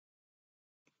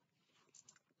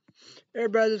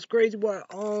Everybody, this crazy boy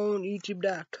on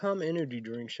YouTube.com energy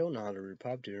drink show. Not how to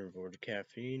repop to avoid the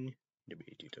caffeine.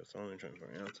 Debate details only 24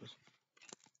 ounces.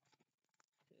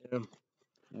 Yeah.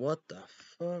 What the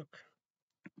fuck?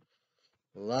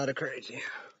 A lot of crazy.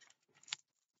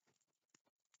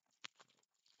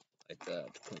 Like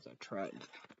that because I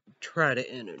tried an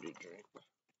energy drink.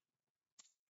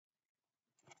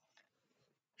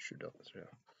 Shoot up, yeah.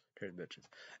 Crazy bitches.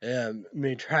 Yeah,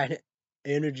 me tried an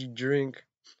energy drink,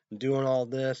 doing all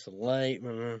this late.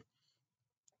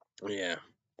 Yeah.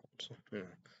 Yeah.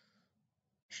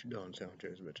 Shoot on sound,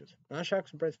 crazy bitches. I shock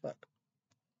some price fuck.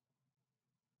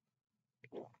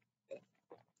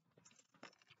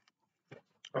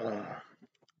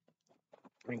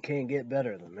 It can't get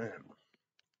better than that.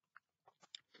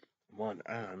 One,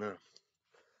 I don't know.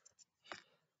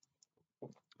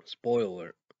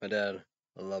 Spoiler: my dad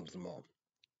loves them all.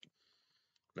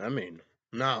 I mean,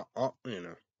 not all,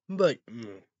 but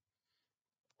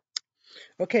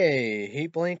okay.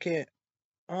 Heat blanket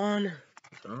on.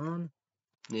 It's on.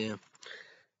 Yeah.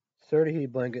 30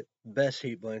 heat blanket, best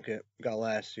heat blanket got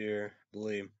last year, I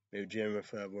believe. Maybe January,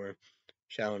 February.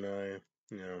 Shao and I,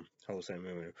 whole same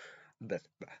movie. Best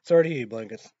 30 heat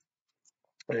blankets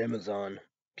on Amazon.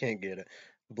 Can't get it.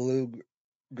 Blue,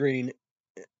 green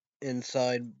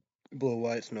inside, blue,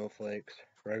 white snowflakes.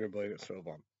 Regular blanket, so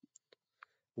bomb.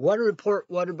 Weather report,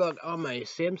 weather bug on my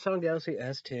Samsung Galaxy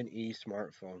S10e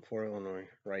smartphone for Illinois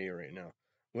right here, right now.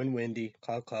 Wind windy,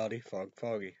 cloud cloudy, fog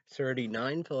foggy.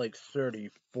 39 to like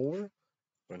 34.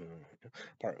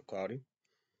 Part cloudy.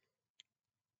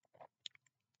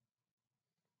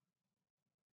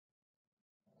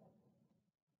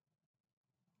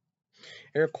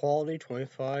 Air quality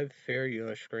 25, fair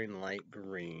US screen light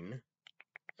green.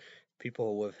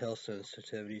 People with health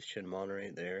sensitivities should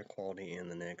moderate their air quality in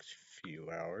the next few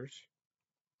hours.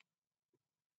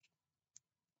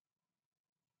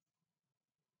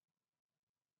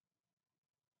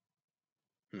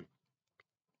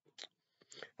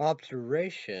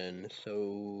 Observation,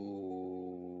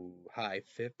 so high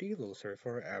 50, low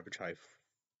 34, average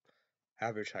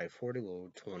high 40, low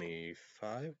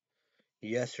 25.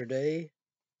 Yesterday,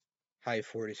 high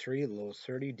 43, low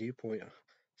 30, dew point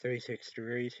 36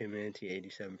 degrees,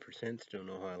 humidity 87%, still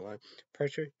no high line.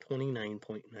 Pressure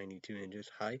 29.92 inches,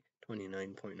 high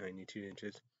 29.92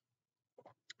 inches,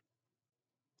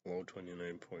 low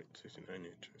 29.69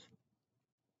 inches.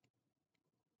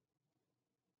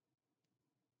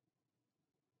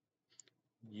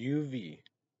 UV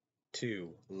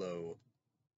 2, low,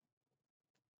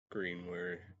 green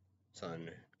wear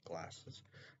sunglasses.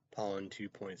 Pollen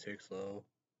 2.6, low,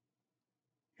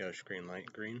 yellow screen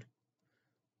light green.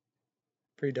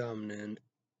 Predominant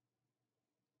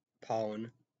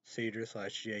pollen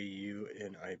cedar/JU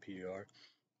and IPR.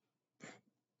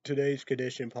 Today's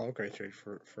condition pollen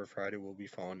concentration for Friday will be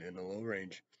found in the low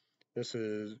range. This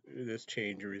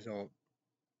change result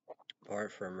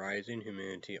apart from rising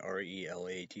humidity relatively,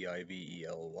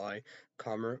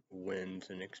 calmer winds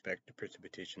and expected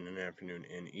precipitation in the afternoon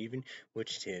and evening,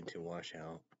 which tend to wash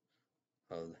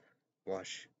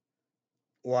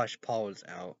pollens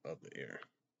out of the air.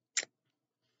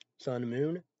 Sun and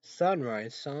moon,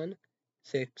 sunrise sun,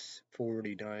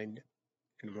 6:49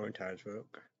 in the morning times,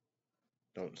 folk.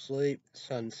 Don't sleep.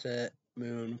 Sunset,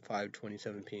 moon,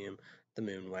 5:27 p.m. The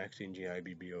moon waxing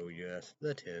GIBBOUS,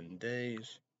 the 10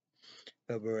 days.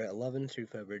 February 11th through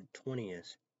February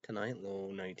 20th. Tonight,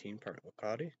 low 19, partly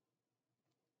cloudy.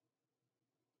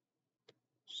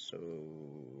 So,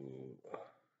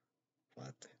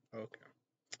 what? Okay.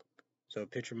 So,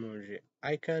 picture emoji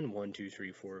icon, 1, 2,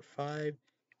 3, 4, 5.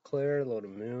 Clear, low to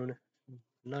moon,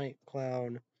 night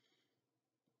cloud.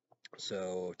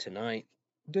 So, tonight,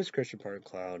 description part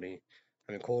cloudy.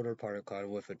 Colder part of cloud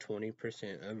with a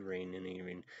 20% of rain in the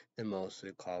evening, then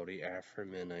mostly cloudy after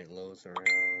midnight. Lows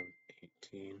around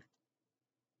 18.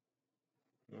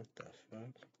 What the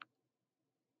fuck?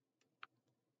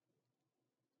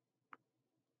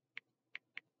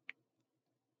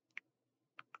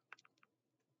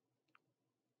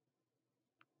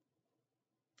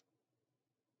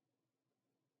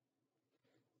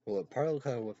 Well, partly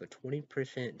cloudy with a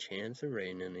 20% chance of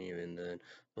rain in the evening, then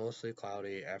mostly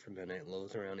cloudy after midnight.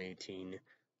 Lows around 18.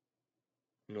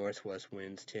 Northwest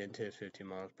winds 10 to 15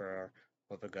 miles per hour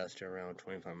with a gust around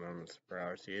 25 miles per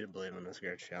hour. See it, believe in the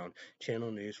Scared Sound.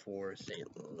 Channel News for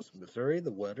St. Louis, Missouri.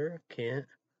 The weather, Kent,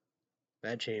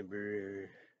 Matt Chambers,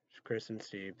 Chris and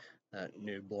Steve, that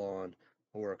new blonde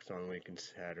works on weekend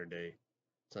Saturday,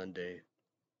 Sunday.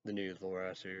 The news,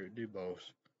 Laura Asser, do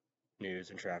both. News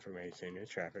and traffic magazine, news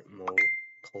traffic, Mo,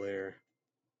 Claire,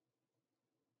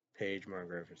 Page,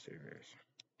 Margaret, Rivers.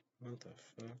 What the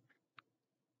fuck?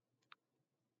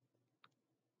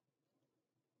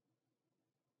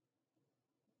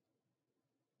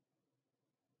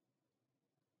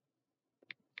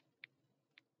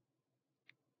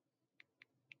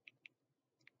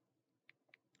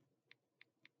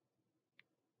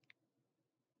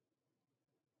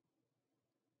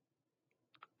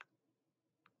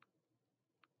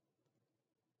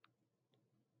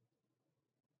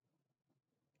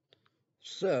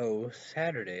 So,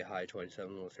 Saturday, high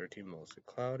 27, low 13, mostly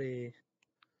cloudy.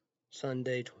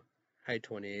 Sunday, high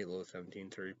 28, low 17,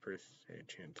 30%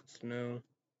 chance of snow.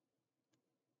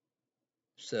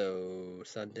 So,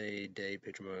 Sunday day,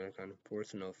 picture mode icon, 4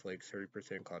 snowflakes,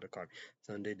 30% cloud to cloudy.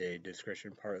 Sunday day,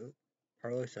 discretion,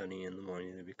 partly sunny in the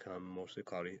morning, they become mostly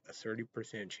cloudy. A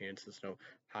 30% chance of snow,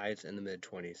 highs in the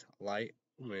mid-20s. Light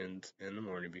winds in the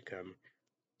morning become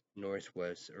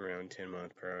northwest around 10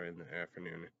 miles per hour in the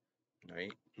afternoon.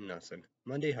 Night, nothing.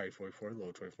 Monday, high 44,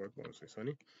 low 24, mostly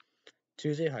sunny.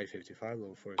 Tuesday, high 55,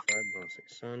 low 45, mostly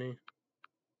sunny.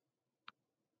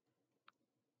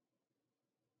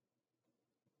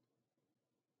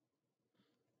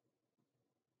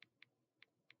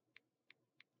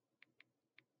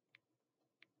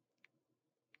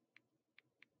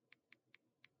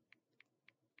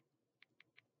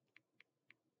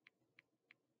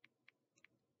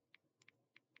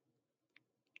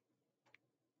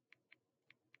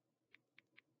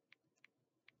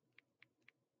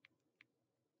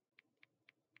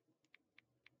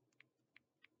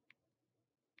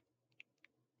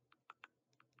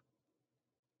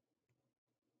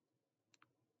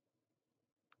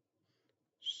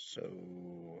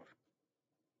 So,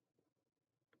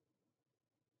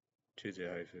 Tuesday,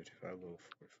 high 55, low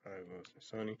 45, mostly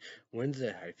sunny.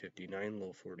 Wednesday, high 59,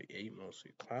 low 48,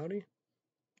 mostly cloudy.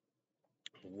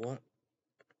 What?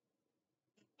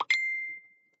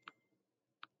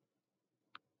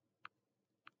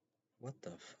 What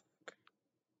the fuck?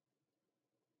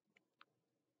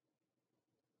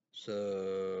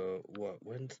 So, what?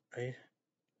 Wednesday?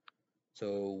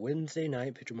 So, Wednesday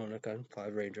night, picture Monica,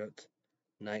 5 raindrops.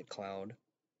 Night cloud.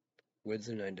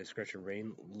 Wednesday night, discretion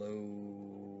rain. Lows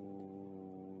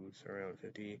around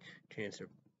 50. Chance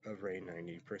of rain,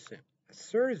 90%.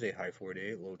 Thursday, high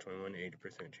 48, low 21,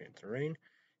 80% chance of rain.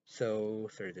 So,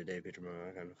 Thursday day, picture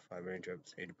Monica, 5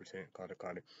 raindrops, 80% cloud to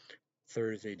cloudy.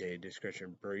 Thursday day,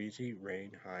 discretion breezy,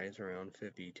 rain, highs around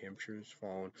 50, temperatures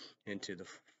falling into the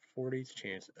 40s,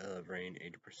 chance of rain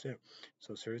 80%.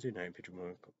 So Thursday night,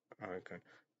 picture icon,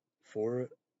 4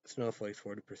 snowflakes,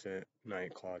 40%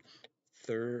 night cloud.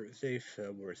 Thursday,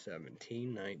 February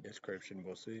 17, night description,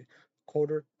 mostly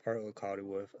colder, partly cloudy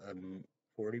with a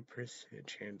 40%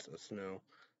 chance of snow,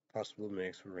 possible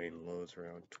mix of rain, lows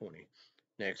around 20.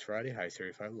 Next Friday, high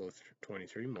 35, low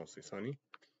 23, mostly sunny.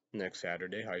 Next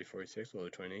Saturday, high 46, low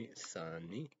 28,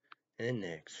 sunny. And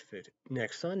next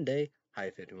Sunday,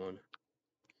 high 51,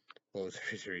 low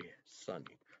 33,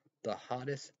 sunny. The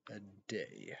hottest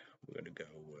day we're gonna go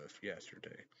with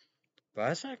yesterday. But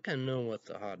I think I know what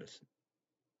the hottest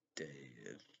day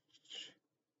is.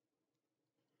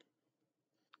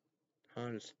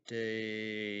 Hottest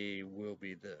day will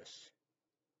be this.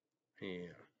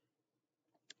 Yeah.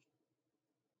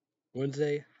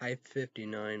 Wednesday, high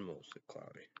 59, mostly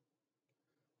cloudy.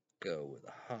 Go with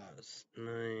the hottest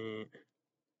night.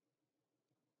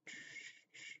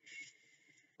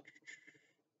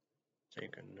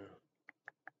 Think I know.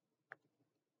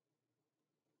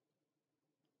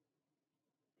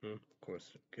 Of course,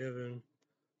 given.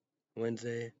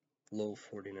 Wednesday, low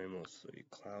 49, mostly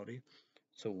cloudy.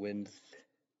 So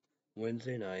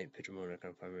Wednesday night, picture mode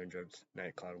icon 5 raindrops,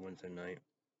 night cloud. Wednesday night,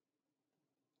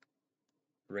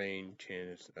 rain,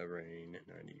 chance of rain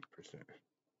 90%.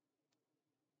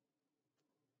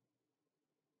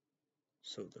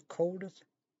 So the coldest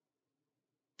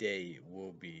day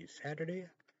will be Saturday,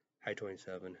 high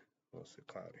 27, mostly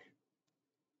cloudy.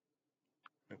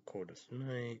 The coldest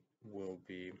night will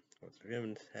be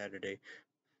Saturday,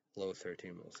 low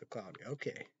 13, mostly cloudy.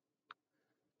 Okay.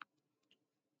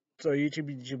 So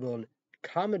YouTube,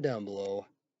 comment down below.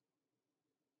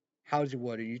 How's your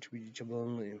water?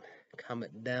 YouTube,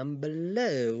 comment down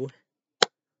below.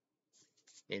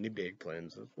 Any big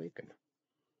plans this weekend?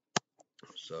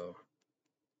 So,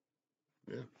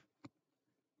 yeah.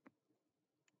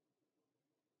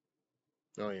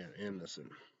 Oh yeah, Emerson.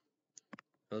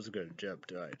 I was gonna jump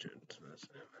to iTunes. That's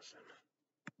Emerson.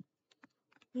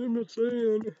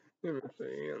 Emerson,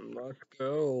 let's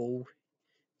go.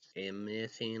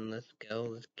 Emerson, let's go.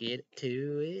 Let's get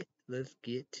to it. Let's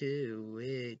get to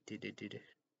it.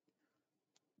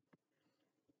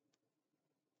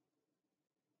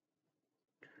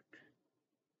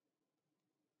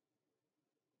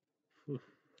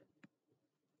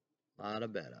 A lot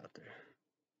of bad out there.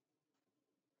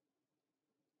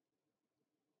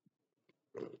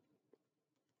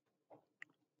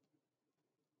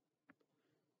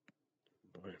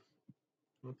 Boy,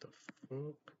 what the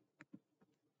fuck?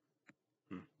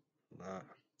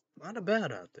 A lot of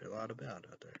bad out there. A lot of bad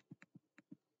out there.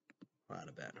 A lot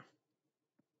of bad.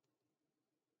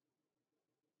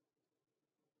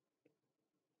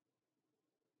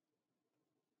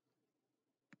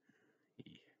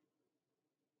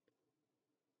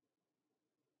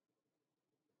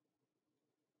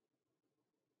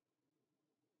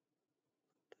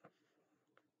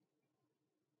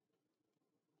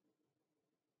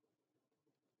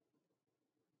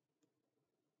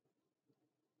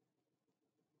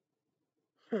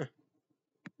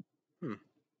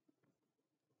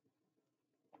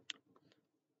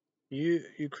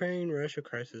 Ukraine-Russia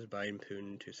crisis, Biden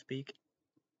Putin to speak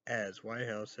as White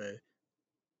House said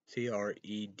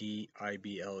CREDIBLE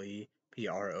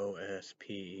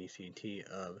PROSPECT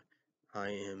of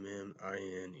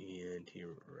IMMINENT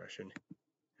Russian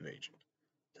invasion.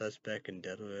 Suspect in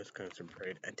deadly Wisconsin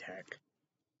parade attack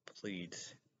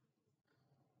pleads.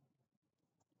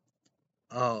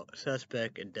 Oh,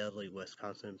 suspect in deadly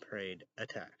Wisconsin parade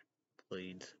attack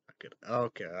pleads.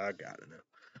 Okay, I got it now.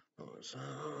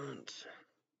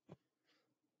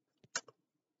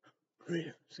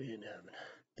 See it happen.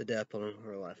 The death penalty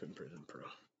or life in prison, pro.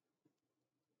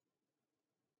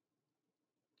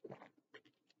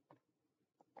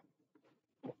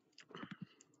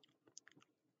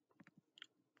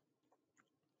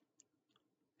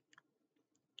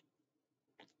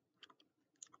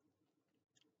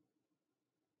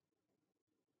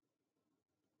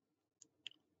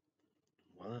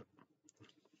 What?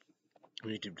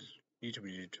 YouTube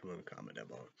comment down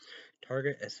below.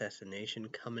 Target assassination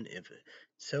coming if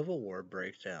civil war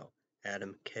breaks out.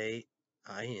 Adam Kinzingr,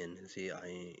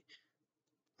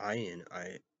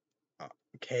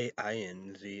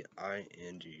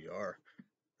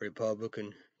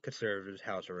 Republican Conservatives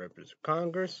House of Representatives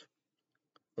Congress.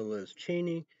 Liz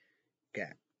Cheney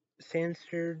got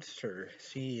censored or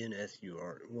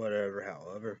CNSUR, whatever,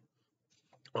 however,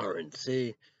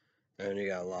 RNC, and you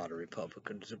got a lot of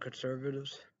Republicans and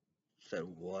conservatives. So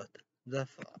what the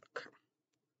fuck?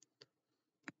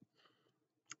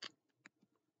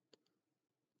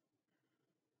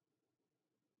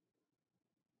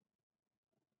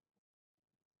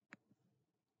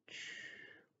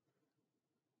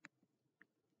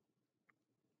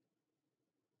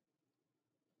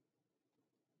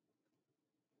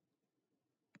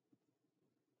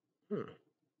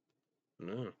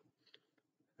 No.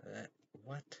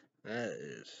 What? That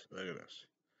is, look at this.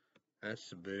 That's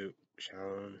the boot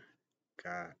Sean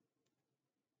got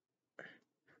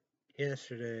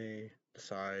yesterday, the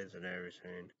size and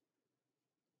everything.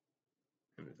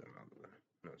 Amazon,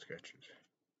 no sketches.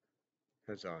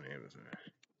 It's on Amazon.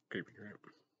 Creepy crap.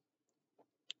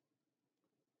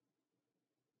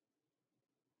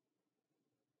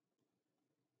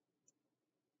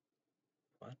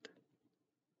 What?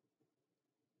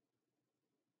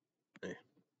 Hey,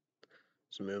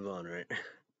 let's move on, right?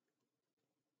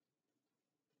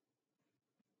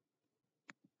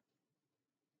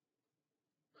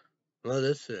 Well,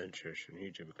 this is interesting.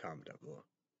 YouTube comment down below.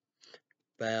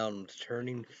 Found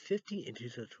turning 50 in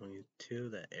 2022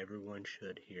 that everyone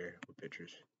should hear with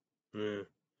pictures. Yeah.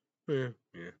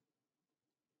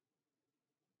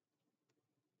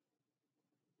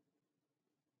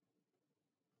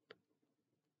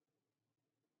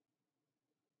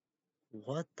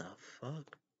 What the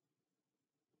fuck?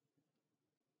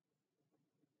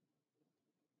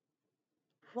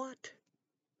 What?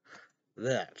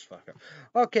 That's fucking.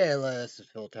 Okay, let's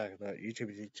just talk about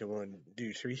YouTube. Each one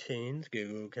do 3 things: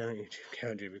 Google account, YouTube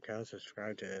account, YouTube account,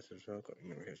 subscribe to us as well. Click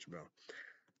the history bell.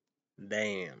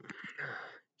 Damn.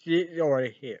 You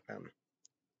already hit.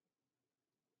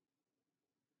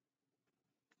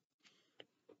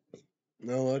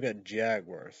 No, look at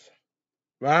Jaguars.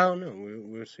 Well, I don't know.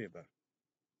 We'll see about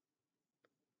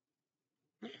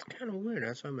it. It's kind of weird.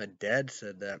 That's why my dad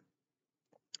said that.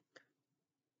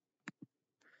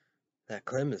 That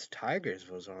Clemens Tigers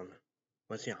was on.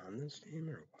 Was he on this team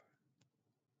or what?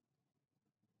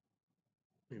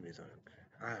 Maybe he's on.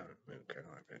 I don't know. Maybe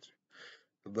Carolina Panthers.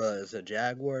 But it's a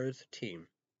Jaguars team.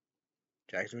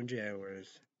 Jacksonville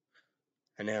Jaguars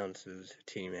announces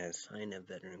team has signed a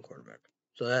veteran quarterback.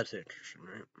 So that's interesting,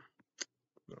 right?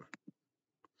 No.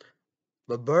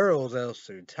 But Burrow's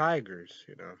also Tigers,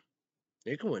 you know.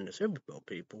 They can win the Super Bowl,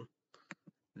 people.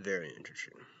 Very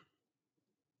interesting.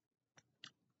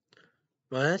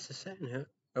 Well, that's the second hit.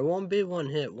 It won't be one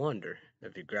hit wonder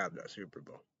if you grab that Super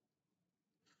Bowl.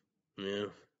 Yeah.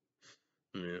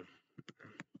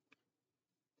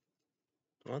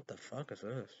 What the fuck is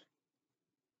this?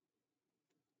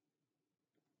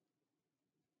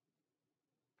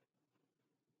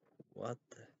 What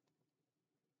the?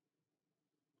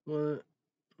 What?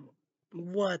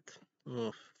 What?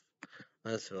 Oh,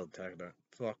 that's what I'm talking about.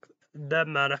 Fuck. That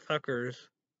motherfuckers.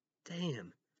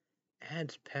 Damn.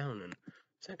 Ads pounding.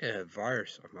 It's like I have a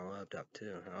virus on my laptop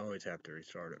too. I always have to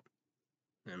restart it.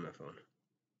 And my phone.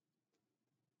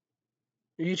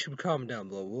 YouTube comment down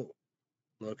below.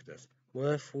 Look at this.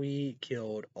 What if we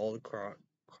killed all the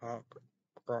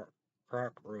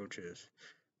cockroaches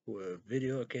with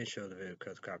video? I can't show the video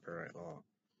because copyright law.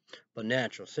 But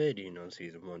Natural City, you know,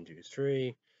 season 1, 2,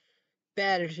 3.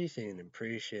 Battersea saying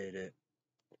appreciate it.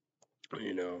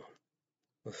 You know,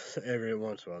 Every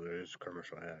once in a while there's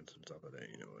commercial ads and stuff like that,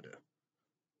 you know what?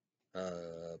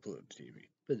 Blue TV,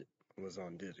 but it was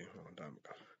on Disney a long time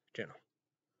ago, channel.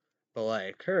 But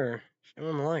like her, she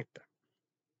wasn't like that.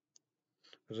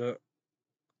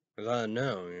 Cause I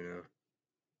know, you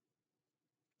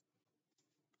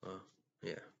know.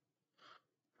 Yeah.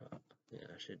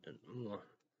 Yeah, she didn't.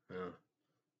 Yeah.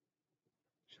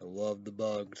 She loved the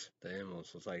bugs, the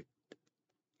animals. It's like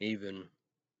even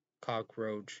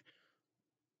cockroach.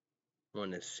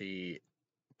 Want to see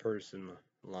a person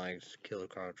likes kill a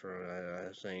cockroach.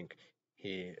 I think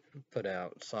he put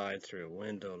outside through a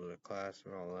window to the class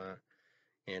and all that.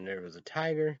 And there was a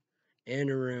tiger in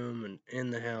the room and in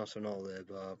the house and all the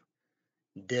above.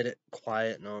 Did it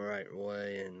quiet and all right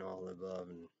way and all the above,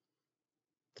 and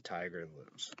the tiger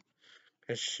lives.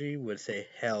 Cause she would say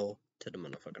hell to the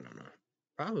motherfucker. No.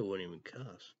 Probably wouldn't even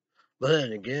cuss. But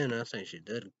then again, I think she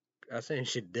did. I think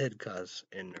she did cuss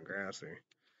in the Degrassi.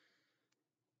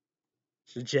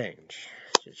 She changed.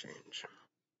 She changed.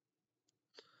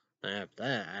 And after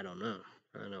that, I don't know.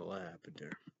 I don't know what happened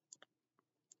there.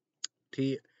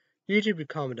 YouTube,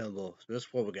 comment down below. This is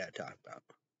what we gotta talk about.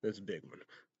 This is a big one.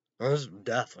 This is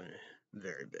definitely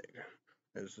very big.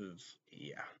 This is,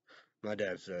 yeah. My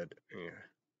dad said, yeah,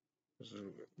 this is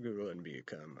wouldn't be a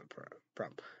common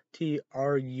problem.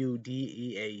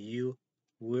 TRUDEAU,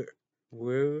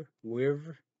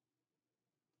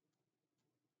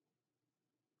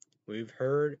 we've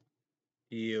heard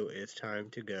you. It's time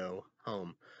to go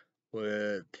home.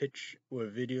 With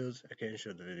videos, I can't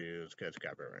show the videos because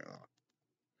copyright law.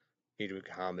 Need to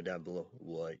comment down below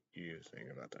what you think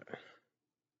about that.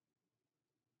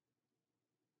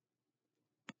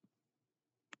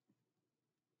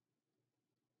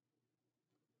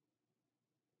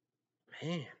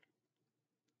 Man,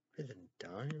 everybody's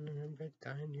dying and everybody's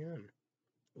dying young.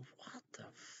 What the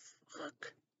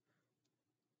fuck?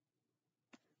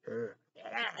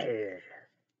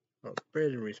 Well,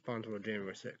 President responsible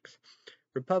January 6th.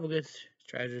 Republicans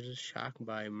strategist shocked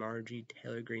by Marjorie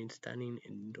Taylor Greene's stunning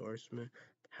endorsement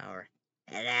power.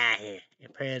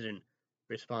 President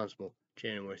responsible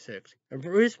January 6th.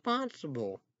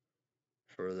 Responsible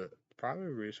for the probably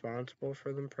responsible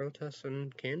for the protests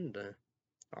in Canada,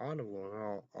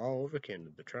 Ottawa, all over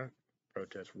Canada, the Trump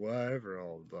protests, whatever,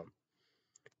 all of them.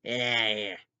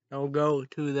 Yeah, don't go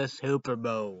to the Super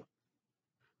Bowl.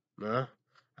 Huh?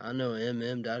 I know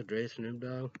MM, Dr. Dre, Snoop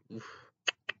Dogg. Oof.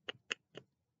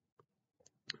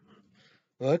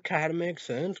 Well, it kind of makes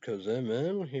sense because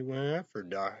MM, he went after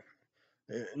Doc.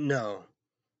 No,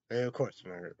 and of course,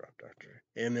 I'm not going about Dr. Dre.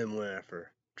 MM went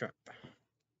after Trump.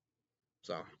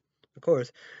 So, of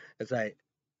course, it's like,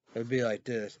 it'd be like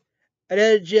this. And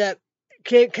then Jeff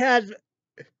can't cause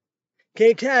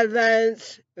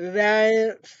violence,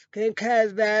 can't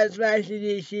cause violence, Washington,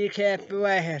 D.C., Capitol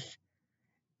White House.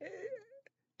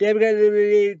 Democrats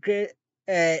really leave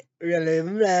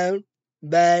him alone.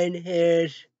 Biden,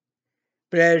 Harris,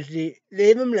 Pelosi,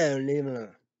 leave him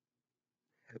alone.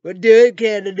 We'll do it,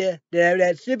 Canada. They have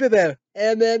that Super Bowl.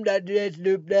 MM, Dr.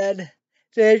 Snoop Dogg.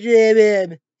 Search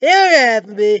MM. You don't have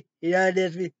to be. You don't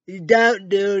have to be. You don't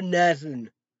do nothing.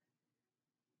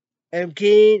 I'm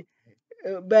keen,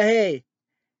 but hey,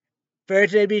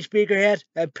 first I'd be Speaker House,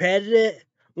 a president.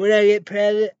 When I get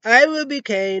president, I will be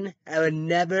Kane. I will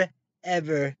never,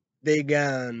 ever be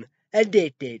gone. A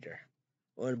dictator.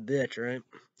 What a bitch, right?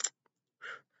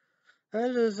 I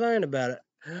was just saying about it.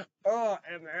 Oh,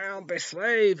 and I'll be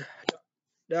safe.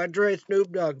 Dr.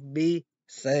 Snoop Dogg, be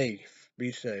safe.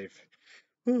 Be safe.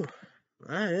 Whew,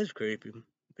 that is creepy.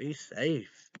 Be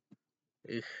safe.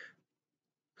 Ugh.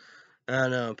 I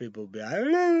know people be like,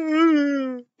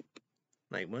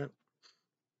 what?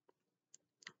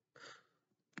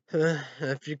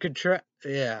 If you could try,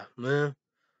 yeah, man,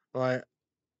 like,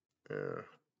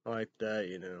 like that,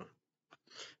 you know.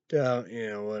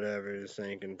 Whatever, just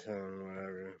thinking, telling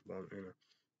whatever, but,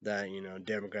 that,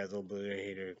 Democrats will be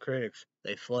hater critics,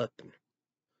 they flipping.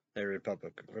 They're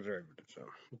Republican conservative, so,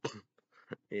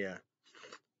 yeah.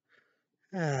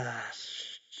 Yeah.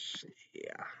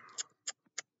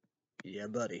 Yeah,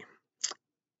 buddy.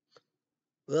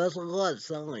 That's a what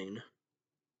sign?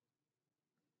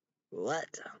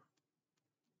 What?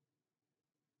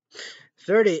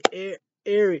 30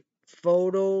 eerie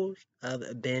photos of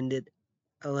abandoned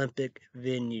Olympic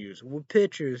venues with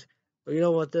pictures. You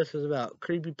know what this is about?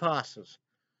 Creepypastas.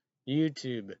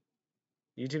 YouTube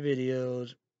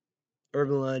videos,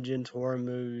 urban legends, horror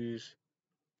movies.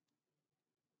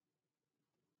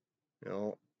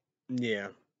 Yeah.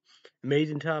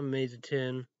 Amazing Top, Amazing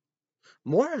 10.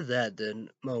 More of that than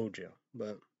Mojo,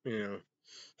 but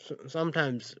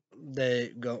sometimes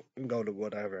they go to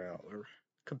whatever outlet.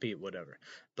 compete, whatever.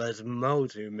 But it's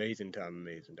most amazing top 10.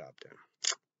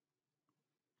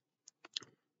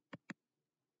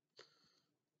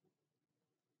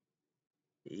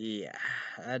 Yeah,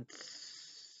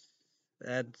 that's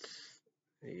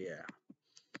yeah.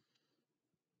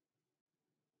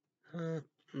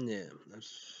 Yeah,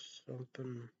 that's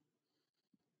something.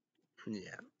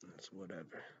 Yeah, that's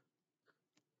whatever.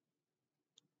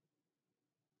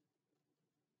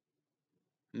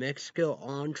 Mexico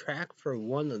on track for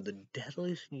one of the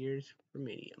deadliest years for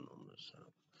media moments. So,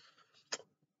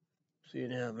 see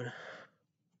it happen.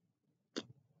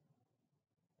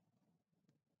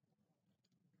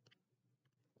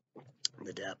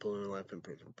 The Dapple and Life in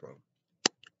Prison Pro.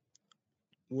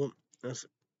 Well, that's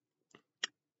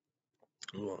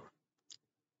well.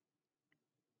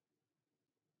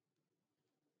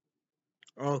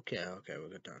 Okay, we're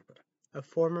gonna talk about it. A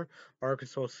former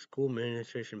Arkansas school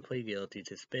administration pleaded guilty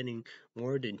to spending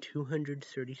more than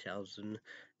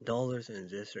 $230,000 in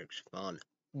district's fund.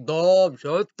 Dog,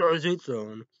 shut its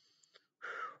own.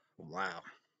 Wow.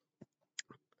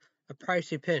 A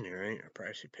pricey penny, right? A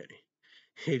pricey penny.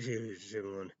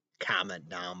 Someone comment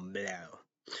down below.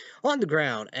 On the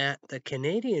ground at the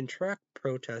Canadian truck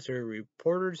protester,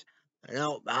 reporters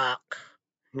back.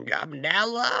 Come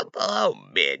down below,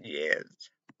 bitches.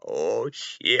 Oh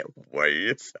shit, what do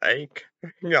you think?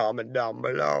 Comment down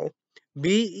below.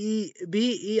 BEIJING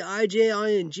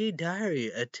Diary,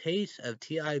 a taste of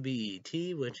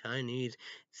TIBET with Chinese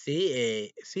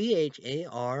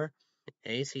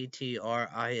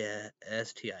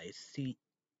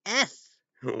CHARACTRISTICS.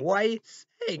 What are you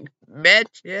saying,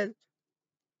 bitches?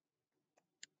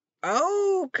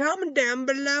 Oh, comment down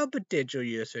below, potential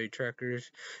USA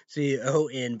truckers.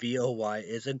 CONVOY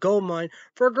is a gold mine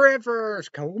for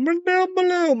griffers. Comment down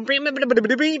below.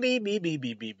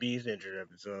 Censor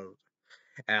episodes.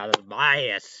 Out of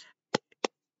bias.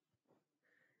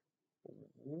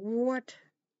 What?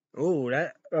 Oh,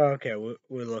 that. Okay,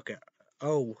 we look at.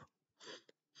 Oh.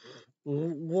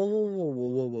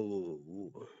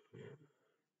 Whoa.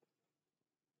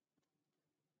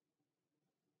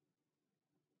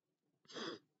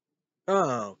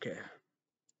 Oh, okay.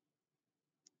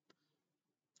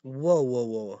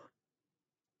 Whoa.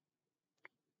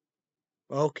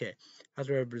 Okay. House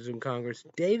of Representatives Congress.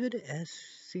 David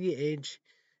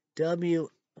SCHW.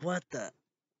 What the?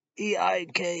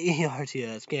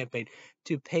 EIKERTS campaign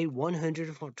to pay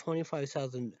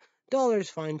 $125,000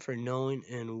 fine for knowing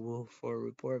and willful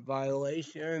report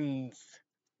violations.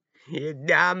 You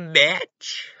dumb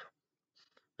bitch.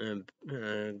 And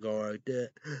go like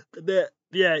that.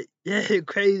 Yeah,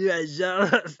 crazy as so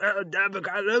dumb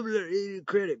because of the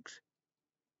critics.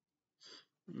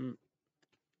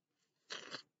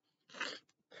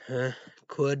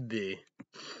 Could be.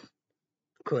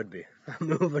 I'm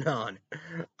moving on,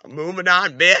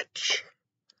 bitch.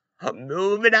 I'm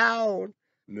moving on.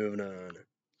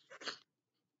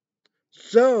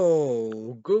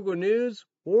 So, Google News,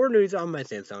 war news on my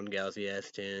Samsung Galaxy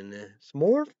S10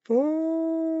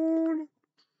 smartphone.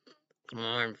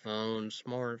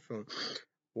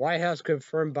 White House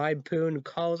confirmed Biden Poon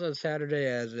calls on Saturday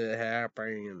as it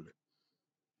happened.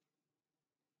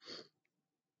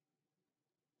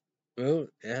 Oh,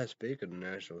 yeah, speaking of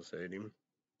national stadium.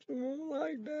 Something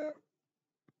like that.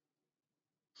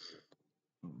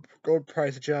 Gold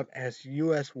price jump as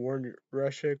U.S. warned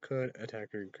Russia could attack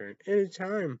Ukraine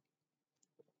anytime.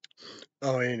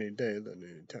 Oh, any day, then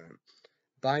any time.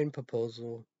 Biden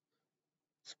proposal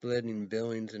splitting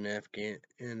billions in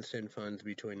Afghanistan funds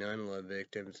between 9/11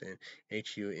 victims and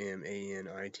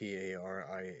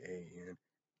HUMANITARIAN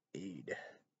aid.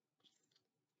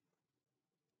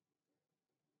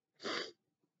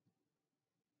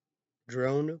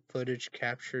 Drone footage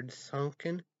captured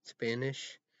sunken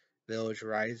Spanish village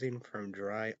rising from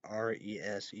dry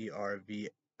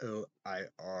RESERVOIR.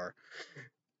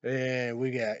 And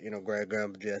we got, Great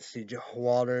Grandpa Jesse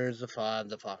Waters, the Five,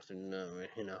 the Fox, and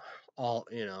all,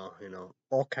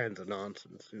 all kinds of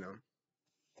nonsense,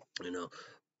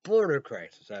 border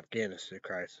crisis, Afghanistan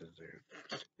crisis,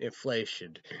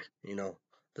 inflation,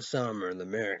 the summer, the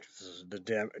Americans,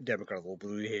 the Democrats,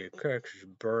 blue hair characters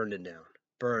burning down,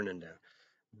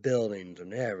 buildings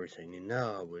and everything, we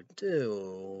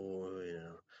do,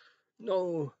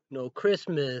 no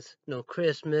Christmas,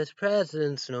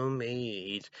 presents, no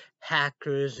maids,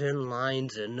 hackers and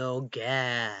lines and no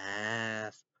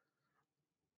gas.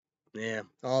 Yeah,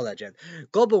 all that jazz.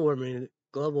 Global warming,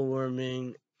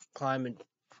 climate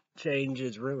change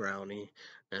is reality,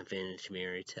 and finish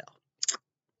Mary Tell.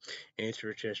 Answer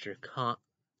Rochester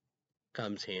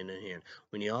comes hand in hand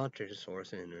when you alter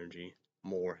source energy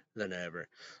more than ever.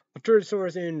 Alternative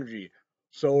source energy.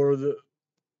 solar,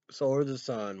 the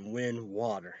sun, wind,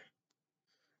 water.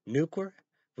 Nuclear?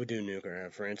 We do nuclear.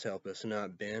 Our friends help us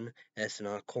not ban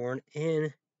ethanol, corn,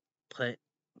 and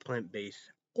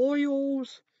plant-based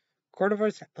oils.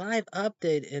 Coronavirus live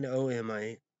update in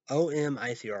OMICRON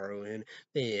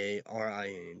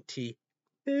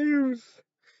news.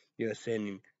 U.S.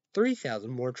 sending 3,000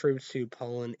 more troops to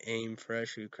Poland aim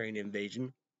fresh Ukraine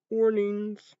invasion.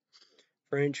 Warnings.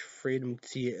 French Freedom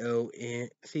CONVOYS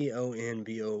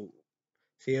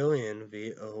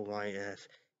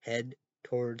head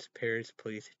towards Paris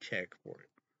police checkpoint.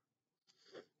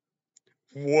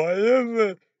 What is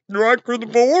it? Drunk for the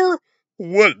boar?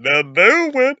 What the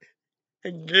doing?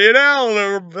 Get out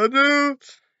there,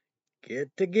 buddies.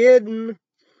 Get to getting.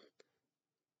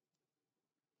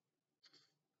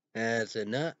 As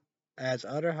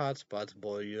other hotspots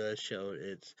boil, U.S. showed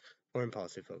its foreign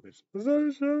policy focus. Was that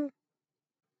a show?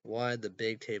 Why the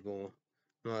big table,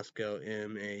 Moscow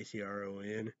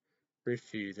MACRON,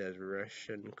 refused as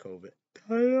Russian COVID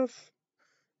test.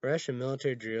 Russian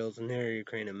military drills near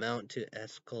Ukraine amount to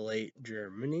escalate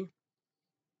Germany.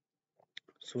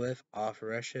 SWIFT off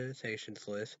Russia sanctions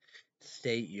list.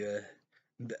 States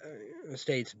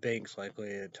banks likely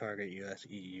to target U.S.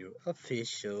 EU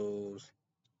officials.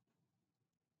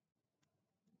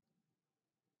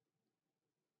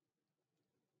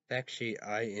 Fact sheet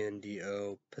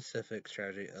INDO Pacific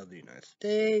Strategy of the United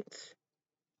States.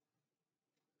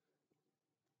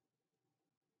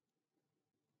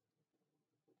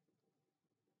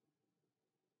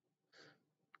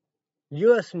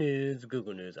 U.S. News,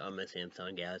 Google News, on my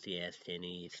Samsung Galaxy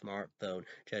S10e smartphone,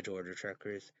 judge order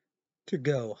truckers to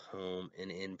go home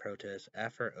and end protest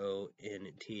after ONTARIO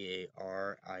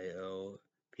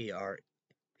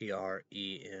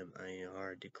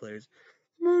declares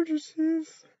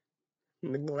emergencies.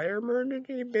 Declare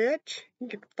emergency, bitch.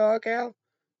 Get the fuck out.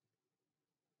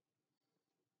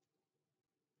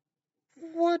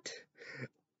 What?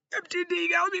 MTD,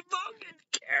 gotta be fucking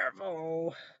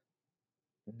careful.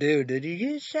 Dude, did you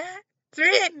get shot?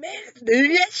 3 minutes. Did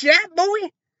you get shot, boy?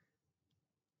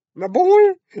 My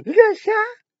boy, you got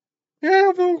shot? Yeah,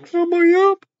 I woke somebody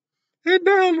up. Head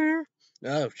down there.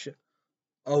 Oh, shit.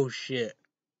 Oh, shit.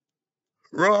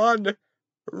 Run!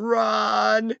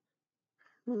 Run!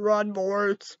 Run,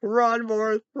 Morris! Run,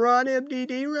 Morris! Run,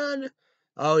 MTD, run!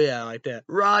 Oh, yeah, like that.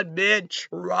 Run, bitch!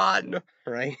 Run!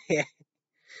 Right?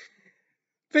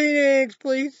 Phoenix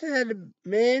police said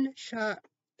man shot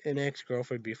an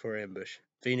ex-girlfriend before ambush.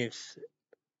 Phoenix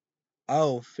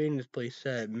police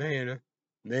said man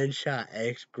shot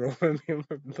ex-girlfriend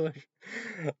before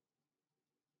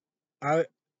ambush.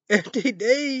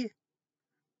 MTD,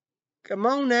 come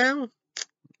on now.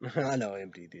 I know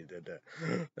MTD did that.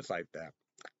 It's like that.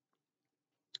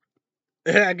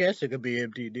 I guess it could be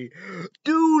MTD.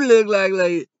 Dude look like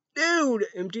dude,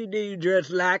 MTD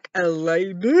dressed like a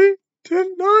lady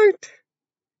tonight.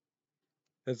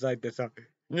 It's like this song.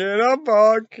 Get a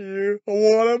fuck you. I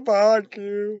wanna fuck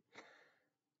you.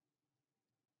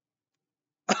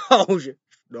 Oh shit.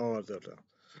 No, it's not.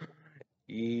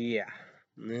 Yeah.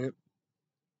 Yep.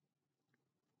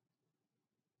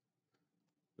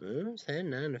 Well, said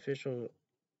 9 official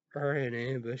are in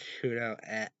ambush shootout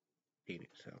at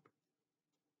Phoenix. So.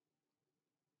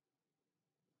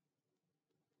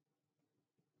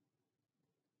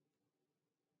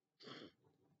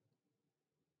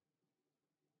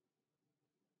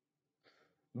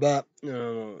 But,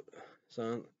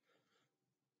 so,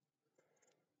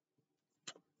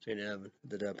 St. Evan,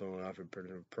 the definitely offered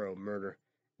pro murder,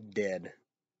 dead.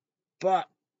 But,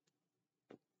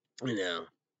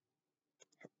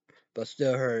 but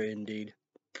still her indeed.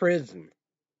 Prison.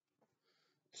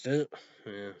 Still,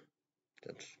 yeah,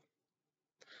 that's,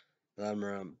 I'm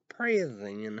around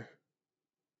prison.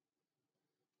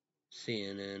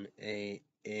 CNN,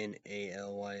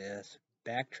 NALYS,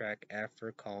 backtrack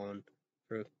after calling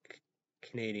for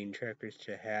Canadian truckers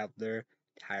to have their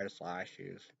tires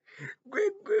slashes.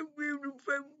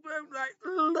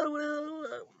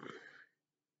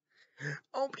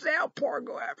 Oh, South Park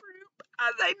go after you.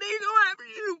 I think they go after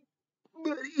you,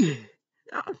 buddy.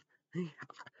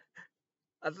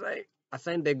 I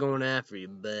think they're going after you,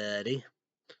 buddy.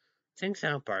 I think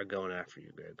South Park going after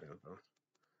you, great grandpa.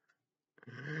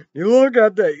 You look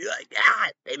at that, you're like,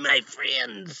 they my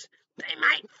friends. They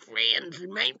my friends. We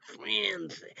my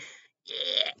friends.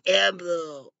 Yeah,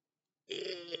 bro.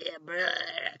 Yeah, bro.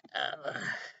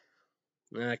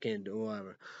 I can't do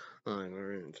whatever.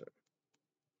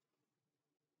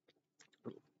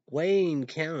 Wayne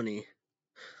County,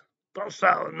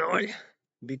 Illinois,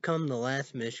 become the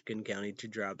last Michigan county to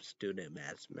drop student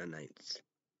mask mandates.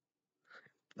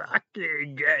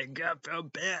 Fucking gang up a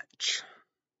bitch.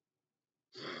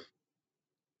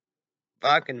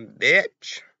 Fucking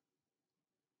bitch.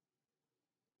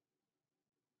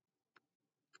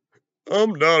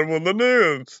 I'm done with the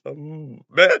news.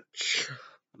 Bitch.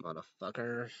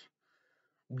 Motherfuckers.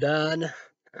 Done.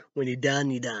 When you're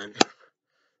done, you're done.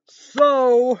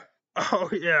 So, oh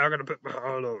yeah, I gotta put my hat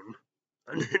on.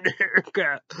 I need a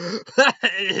haircut. I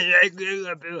need a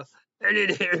haircut. I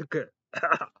need a haircut,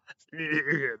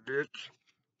 bitch.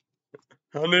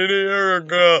 I need a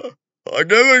haircut. I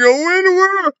gotta go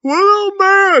anywhere with no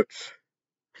mask.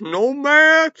 No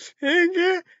mask.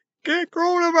 And get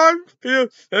coronavirus. Be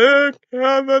sick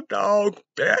as a dog,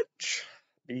 bitch.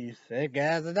 Be sick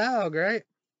as a dog, right?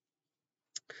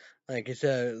 Like you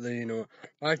said,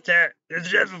 like that. It's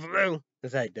just a flu.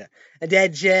 It's like that. A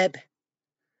dead ship.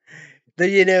 Do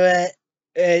you know what?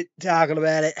 Talking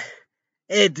about it.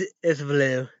 It's a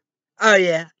flu. Oh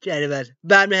yeah, Johnny Bush.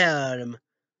 Bite me hell out of him.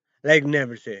 Like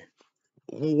never see.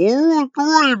 World 3,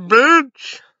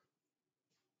 bitch.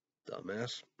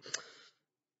 Dumbass.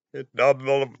 It's not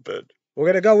development. We're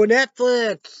gonna go with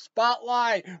Netflix.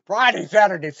 Spotlight. Friday,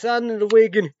 Saturday, Sunday, the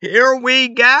weekend. Here we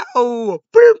go.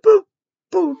 Boom, boom,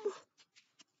 boom.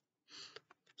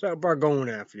 So I'm going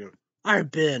after you.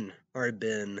 I've been.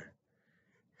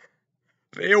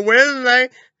 See Wednesday.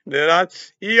 Then I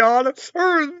see on a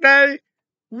Thursday.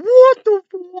 What the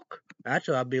fuck?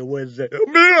 Actually, I'll be a Wednesday. I'll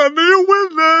be a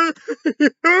Wednesday.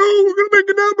 Oh, we're gonna make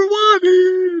it number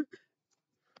 1.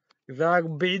 Cause I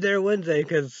can be there Wednesday.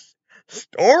 Cause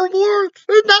Star Wars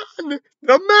is done.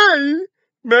 The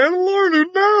Mandalorian is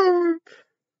done.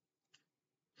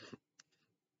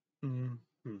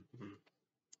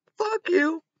 Fuck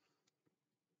you.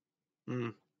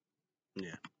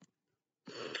 Yeah.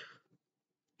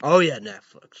 Oh yeah,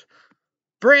 Netflix.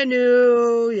 Brand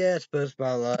new, yes, Post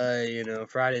Spotlight,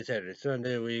 Friday, Saturday,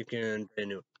 Sunday, weekend, brand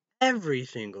new every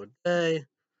single day.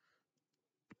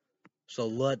 So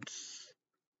let's,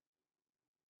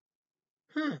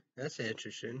 that's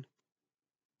interesting.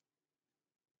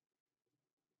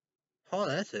 Oh,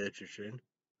 that's interesting.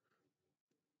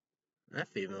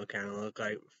 That female kind of look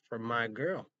like from my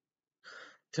girl.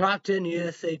 Top 10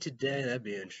 USA Today, that'd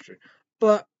be interesting.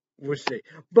 But, we'll see.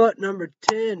 But number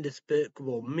 10,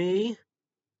 Despicable Me.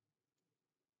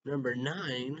 Number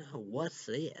 9, what's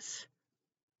this?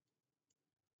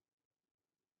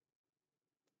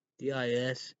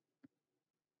 DISENCHANTM.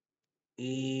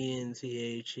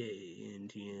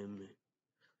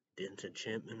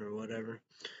 Disenchantment or whatever.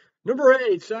 Number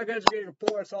 8, Psycho's Skating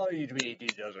Report. It's all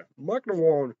UGB does it. Mark the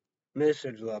one.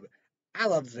 Message love it. I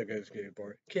love the Psycho's Skating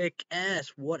Report. Kick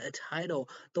ass. What a title.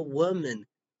 The woman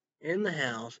in the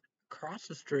house across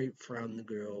the street from the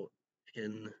girl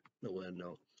in the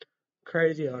window.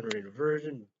 Crazy unrated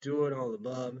version. Doing all the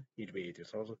above. UGB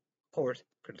also. Of course.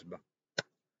 Criticism.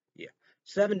 Yeah.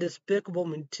 7, Despicable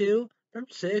Me 2.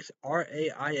 Number 6,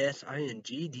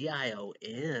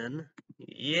 RAISINGDION.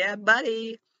 Yeah,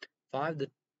 buddy. 5,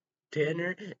 The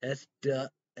Tanner,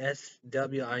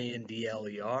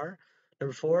 SWINDLER.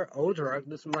 Number 4, Ozark.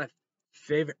 This is my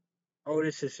favorite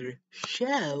Otis history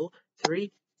show.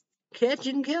 3,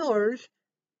 Catching Killers.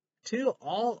 2,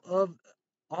 All of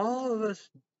Us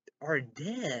Are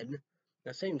Dead.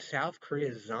 The same South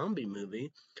Korea zombie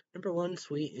movie. Number 1,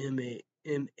 Sweet MAGNOLINS.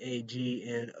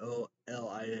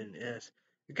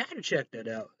 You gotta check that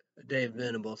out. Dave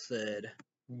Venable said,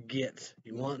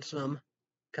 you want some?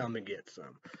 Come and get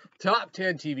some. Top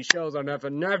 10 TV shows on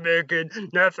Netflix.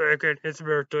 Not faking. It's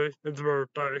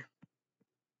birthday.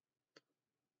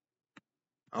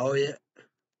 Oh, yeah.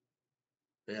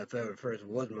 Yeah, February 1st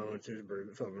was my own sister's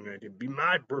birthday. February 19th be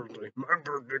my birthday. My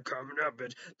birthday coming up,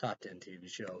 bitch. Top 10 TV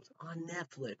shows on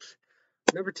Netflix.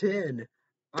 Number 10,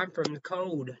 I'm From the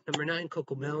Cold. Number 9,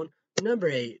 CoComelon. Number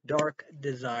 8, Dark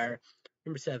Desire.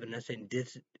 Number 7, I say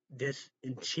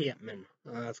Disenchantment.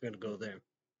 That's gonna go there.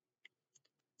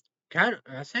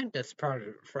 I think that's part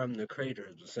of from the creator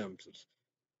of The Simpsons.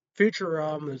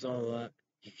 Futurama is all that.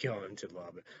 You going to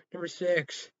love it. Number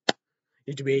 6,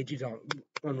 need to be 18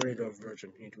 unrated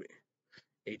version. Need to be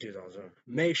 18 also.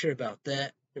 Make sure about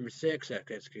that. Number 6,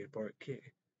 Skate Park.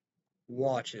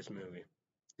 Watch this movie.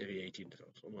 If you're 18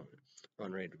 also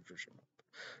unrated version.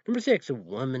 Number 6, a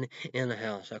woman in the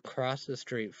house across the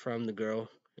street from the girl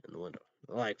in the window.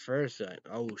 Like first sight,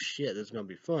 oh shit, this is gonna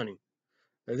be funny.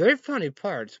 They're funny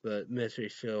parts, but mystery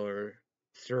thriller,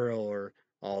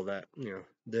 all that,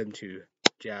 them two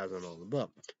jazz on all the above.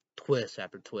 Twist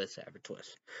after twist after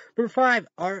twist. Number 5,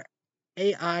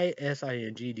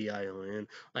 RAISINGDION.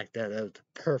 Like that was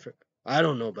perfect. I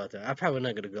don't know about that. I'm probably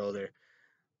not gonna go there.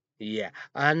 Yeah,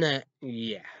 I'm not.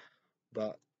 Yeah,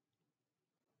 but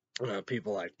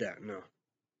People like that, no.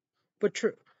 But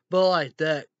true. But like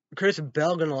that, Kristen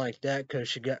Bell gonna like that because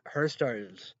she got her start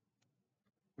as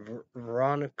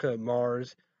Veronica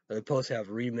Mars. They're supposed to have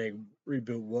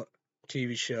reboot what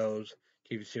TV shows,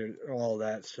 TV series, all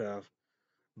that stuff.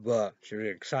 But she's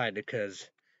really excited because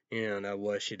that's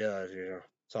what she does.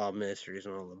 Solve mysteries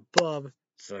and all the above.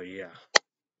 So yeah,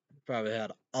 probably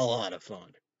had a lot of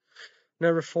fun.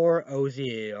 Number 4,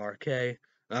 OZARK.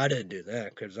 I didn't do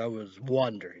that because I was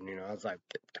wondering. I was like,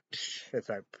 it's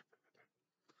like.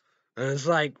 And it's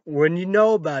like when you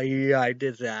know about you like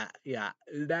this, yeah,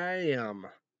 damn,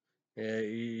 yeah,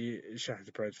 you shot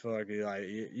the price fuck,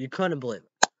 you couldn't believe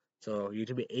it. So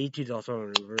YouTube 18 is also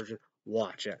on a version.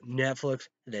 Watch it. Netflix,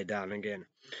 they down again.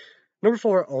 Number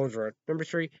 4, Ozark. Number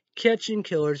 3, Catching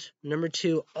Killers. Number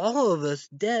 2, All of Us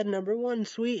Dead. Number 1,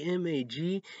 Sweet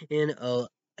MAGNOLINSA.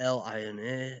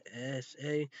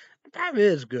 That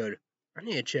is good. I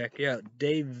need to check it out.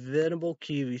 Dave Venable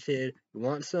QV said, "You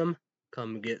want some?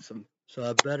 Come get some." So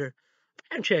I better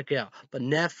check it out. But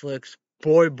Netflix,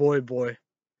 boy.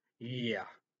 Yeah.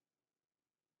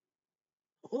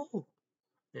 Oh,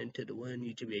 Into the Wind,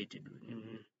 YouTube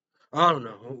 18. I don't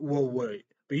know. Well, wait.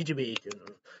 But YouTube 18.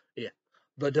 Yeah.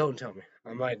 But don't tell me.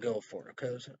 I might go for it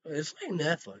because it's like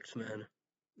Netflix, man.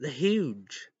 The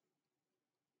huge.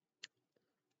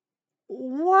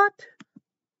 What?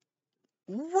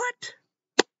 What?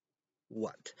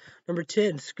 What? Number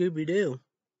 10, Scooby Doo.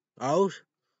 Oh,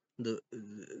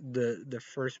 the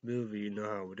first movie, you know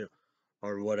how we do,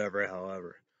 or whatever.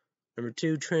 However, number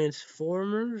 2,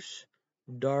 Transformers.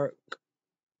 Dark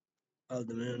of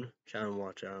the Moon. Trying to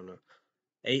watch. I don't know.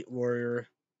 8 Warrior.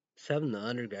 7 The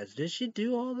Under Guys. Did she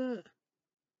do all that?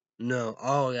 No.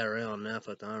 Oh, I got it right on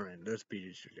Netflix. Alright, that's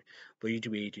PG. But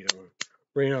YouTube 18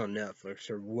 right on Netflix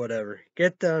or whatever.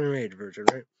 Get the unrated version,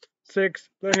 right? 6,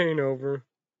 The Hangover.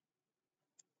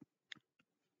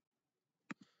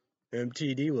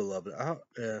 MTD will love it.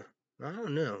 Yeah, I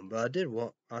don't know, but I did.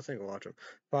 I think I'll watch them.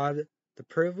 5, The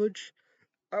Privilege.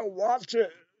 I'll watch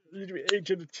it. YouTube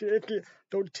 18 to check it.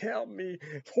 Don't tell me.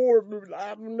 It's horror movie.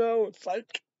 I don't know.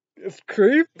 It's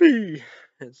creepy.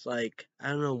 It's like, I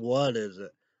don't know what is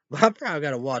it. But I probably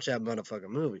gotta watch that motherfucking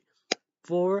movie.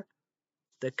 4,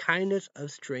 The Kindness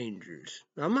of Strangers.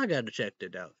 I might gotta check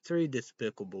that out. 3,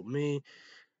 Despicable Me.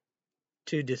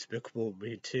 2, Despicable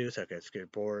Me 2, so I can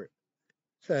skateboard.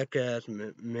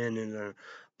 Sarcasm, men in there.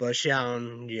 But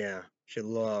Sharon, yeah, she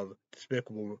love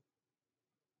Despicable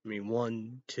Me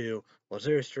 1, 2. Was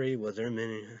there a 3? Was there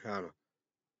many? I don't know.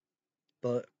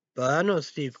 But I know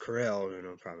Steve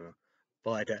Carell, probably not.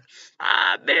 But like that,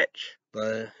 bitch.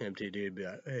 But MTD would be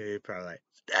like, hey, probably like,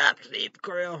 stop Steve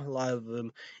Carell. Live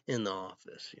him in the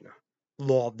office,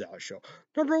 Love that show.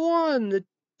 Number 1, the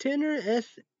tenor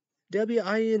SWINDLER.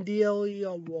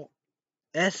 SWINDLER.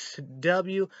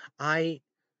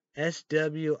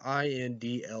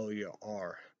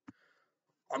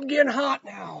 I'm getting hot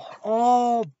now.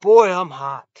 Oh boy, I'm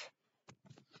hot.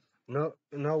 No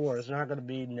worries. It's not gonna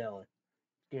be Nelly.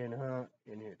 Getting hot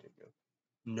in here to go.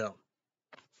 No,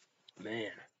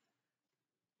 man.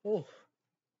 Oh,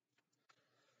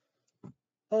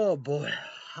 oh boy,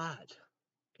 hot.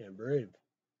 Can't breathe.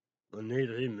 I need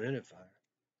a humidifier.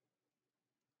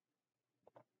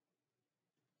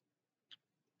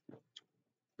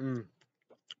 Mm.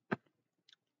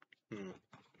 Mm.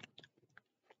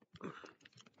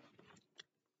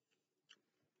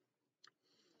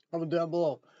 I'm down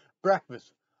below.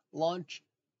 Breakfast, lunch,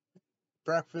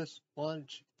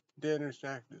 dinner,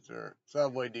 snack, dessert.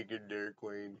 Subway, DK, Dairy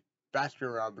Queen,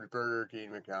 Baskin Robbins, Burger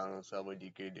King, McDonald's, Subway,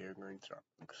 DK, Dairy Queen,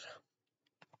 Starbucks.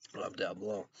 Love down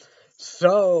below.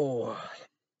 So,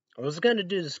 I was gonna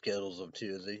do the Skittles of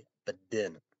Tuesday, but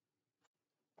didn't.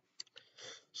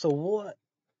 So what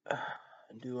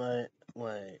do I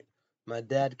wait? My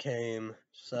dad came,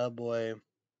 Subway.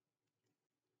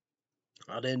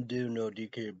 I didn't do no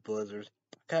DK Blizzards.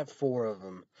 I got 4 of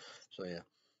them. So yeah,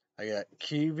 I got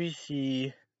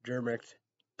QVC, Germex,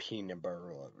 peanut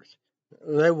butter lovers.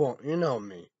 They won't, you know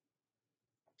me.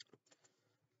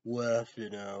 With,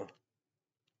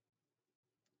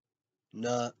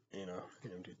 nut, we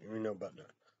know about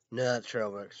that. Nut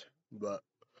trail mix, but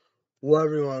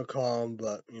whatever you want to call them,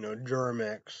 but,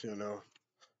 Germex,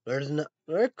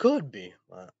 there could be,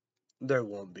 but there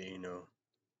won't be,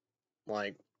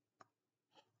 like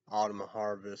Autumn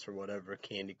Harvest or whatever,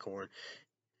 candy corn,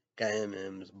 got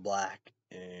M&M's black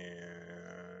and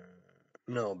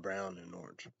no brown and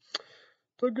orange.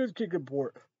 So good kick it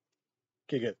port.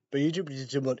 Kick it. But YouTube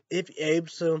is about if Abe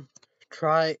so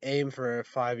try aim for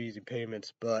 5 easy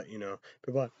payments, but people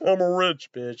like, I'm a rich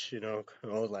bitch,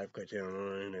 old life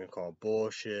cartoon, call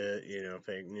bullshit,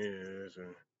 fake news,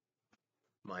 and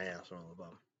my ass all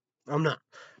about. I'm not,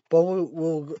 but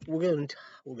we're gonna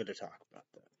talk about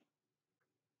that.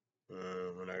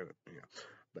 When I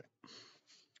but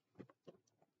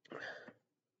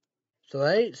so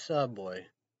I ate Subway,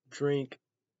 drink.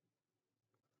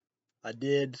 I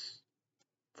did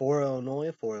 4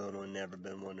 Illinois, never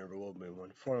been one, never will be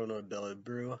one. 4 Illinois Belly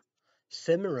Brew,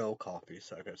 Cimarron coffee,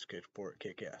 so I got skateboard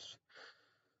kick ass.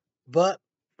 But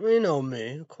you know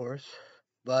me, of course.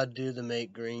 But I do the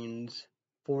make greens,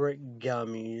 4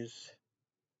 gummies,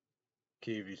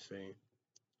 QVC.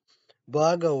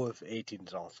 But I go with 18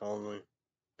 sauce only.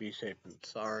 Be safe than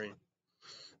sorry.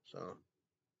 So,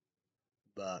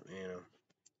 but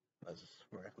I just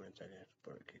recommend that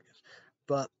for kick ass.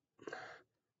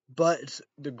 But it's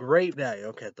the great value.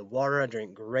 Okay, the water I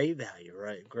drink, great value,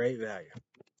 right? Great value.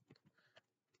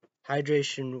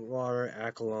 Hydration water,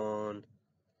 Aqualon,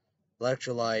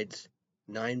 electrolytes,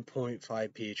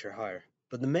 9.5 pH or higher.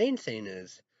 But the main thing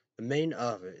is, the main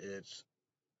of it is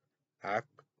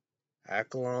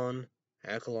Aqualon,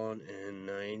 and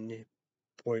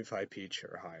 9.5 pH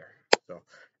or higher. So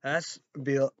that's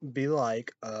be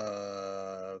like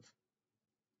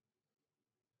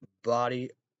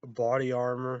body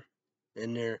armor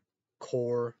in their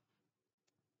core.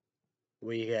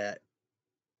 We got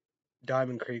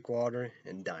Diamond Creek water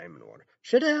and Diamond water.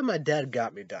 Should have had my dad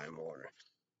got me Diamond water.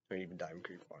 Or even Diamond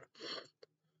Creek water.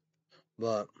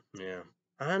 But, yeah.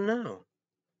 I don't know.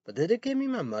 But did it give me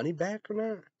my money back or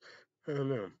not? I don't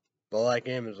know. But like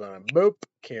Amazon, boop,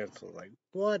 cancel. Like,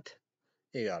 what?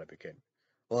 You gotta be kidding.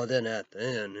 Well, then at the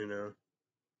end,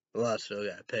 well, I still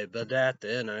gotta pay. But at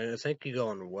the end, I think you go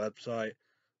on the website.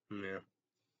 Yeah.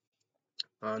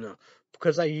 I don't know.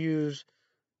 Because I use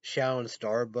Shaolin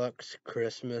Starbucks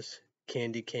Christmas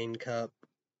candy cane cup,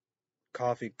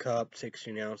 coffee cup,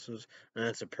 16 ounces, and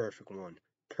that's a perfect one.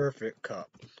 Perfect cup.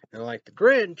 And like the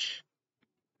Grinch,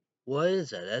 what is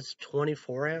that? That's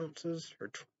 24 ounces?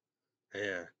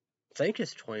 Yeah. I think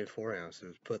it's 24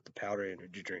 ounces. Put the powder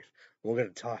energy drinks. We're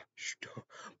gonna talk.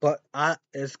 But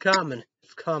it's coming.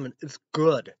 It's coming. It's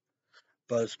good.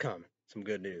 But it's coming. Some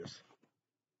good news.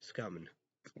 It's coming.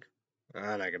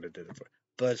 I'm not gonna do it for you.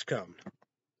 But it's coming.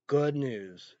 Good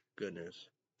news. Good news.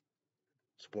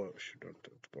 Spoilers. Don't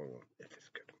spoil it if it's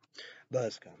good. But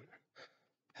it's coming.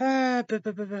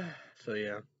 So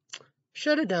yeah.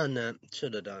 Should have done that.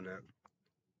 Should have done that.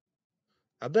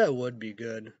 I bet it would be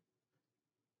good.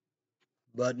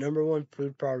 But number one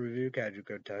food product review, Casual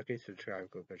Kentucky. Subscribe,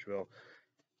 Cook Will.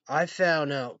 I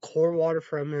found out core water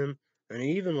from him, and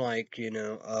even like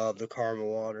the caramel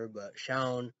water. But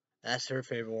Shawn, that's her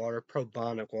favorite water.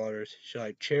 Probonic waters. She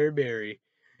like cherry berry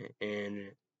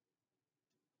and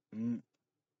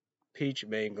peach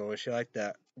mango, and she like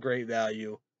that great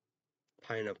value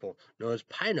pineapple. No, it's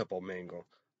pineapple mango,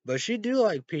 but she do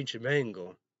like peach and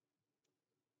mango.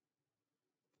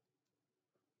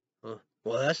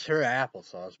 Well, that's her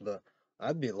applesauce, but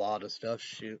I'd be a lot of stuff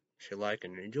she like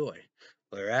and enjoy.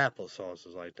 But her applesauce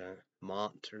is like that,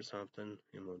 Mott's or something,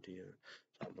 MOT or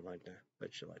something like that.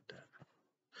 But she like that.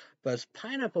 But it's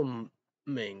pineapple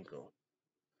mango.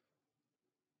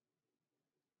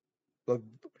 But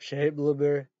shade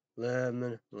blueberry,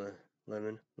 lemonade.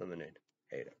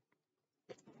 Hate it.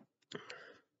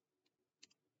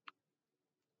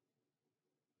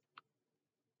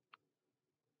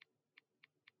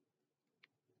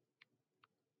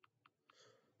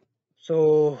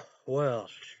 So what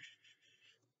else?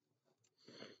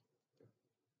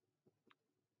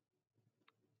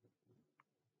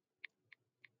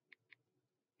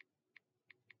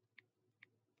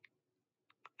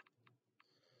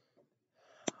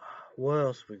 What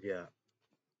else we got?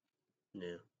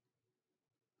 Yeah.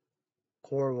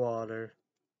 Core water.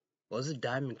 Was it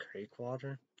Diamond Creek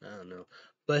water? I don't know.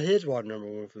 But his water number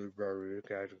one food brewery,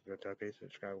 Casual Kentucky,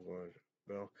 subscribe was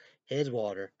well. His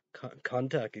water,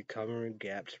 Kentucky Cumberland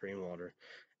Gap Spring water,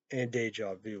 and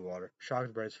Deja Vu water.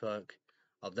 Shocked bright fuck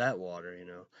of that water,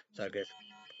 So I guess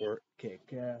port kick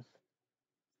ass.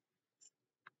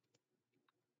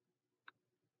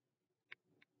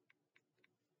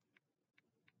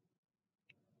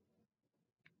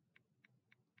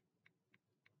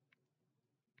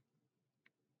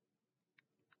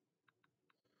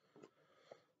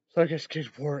 So I guess kids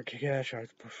port kick ass,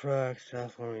 shocked fuck,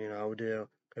 stuff, I would do.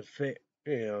 Cause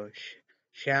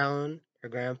Shallon, her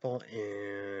grandpa,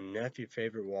 and nephew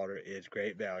favorite water is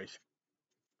Great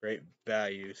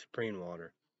Value Supreme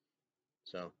water.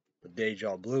 So the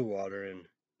Deja Blue water and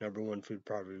 #1 food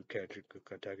property catcher,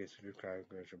 Kentucky City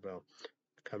Commercial Bell,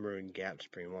 Cumberland Gap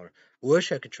Spring Water.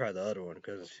 Wish I could try the other one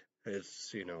because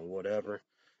it's whatever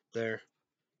there,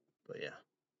 but yeah.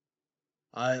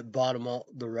 I bought them all,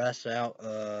 the rest out.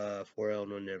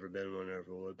 4L never been one,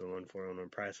 never would, but 4L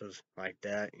prices like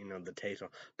that. The taste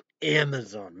of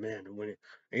Amazon, man.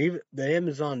 Even the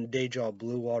Amazon Deja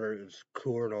Blue Water is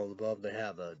cool and all above. They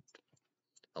have a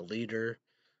liter.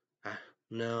 Uh,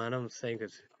 no, I don't think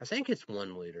it's. I think it's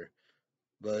 1 liter,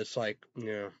 but it's like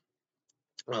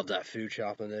of that food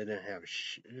shop, and they didn't have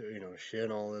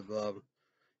shit all above.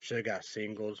 Should have got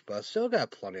singles, but I still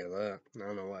got plenty of that. I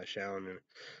don't know why shouting. And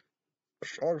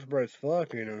Sharks bright as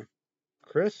fuck,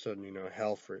 Chris said,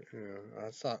 health for, I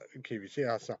saw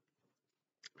QVC,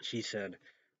 she said,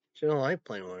 she don't like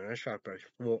plain water. I shot brush.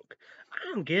 Well, I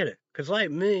don't get it. Because,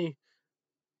 like me,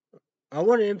 I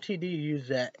wanted MTD to use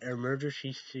that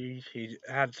emergency seeds. He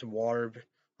had some water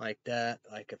like that,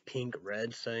 like a pink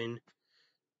red thing.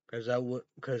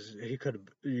 Because he could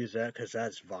use that because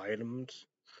that's vitamins.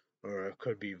 Or it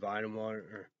could be vitamin water.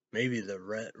 Or maybe the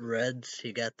reds.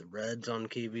 He got the reds on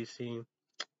QVC.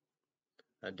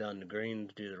 I done the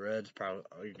greens, do the reds. Probably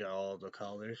you got all the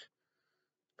colors.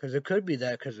 Because it could be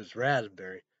that because it's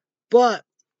raspberry. But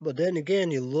then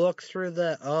again, you look through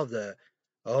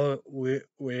we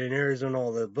in Arizona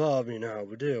all the above, you know how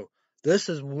we do. This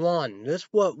is one. This is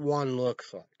what one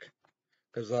looks like.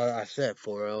 Because I said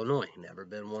for Illinois, never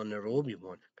been one, never will be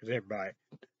one. Because everybody,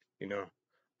 you know.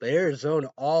 But Arizona,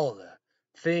 all of that.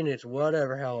 Phoenix,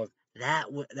 whatever, hell,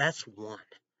 that's one.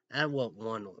 That's what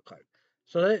one looks like.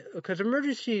 So, because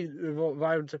emergency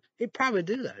vitamins, they probably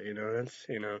do that, that's,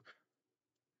 you know,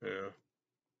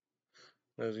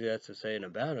 that's the saying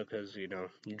about it, because, you're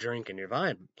drinking your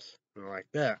vitamins, like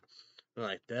that.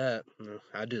 Like that.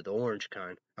 I do the orange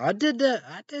kind. I did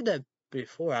that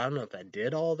before. I don't know if I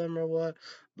did all of them or what,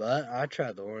 but I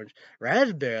tried the orange.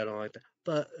 Raspberry, I don't like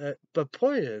that. But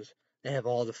point is, they have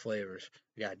all the flavors.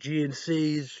 You got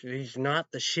GNCs. These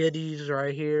not the shitties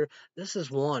right here. This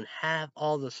is one. Have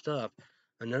all the stuff.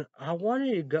 And then I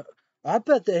wanted to go. I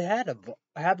bet they have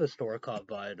a store called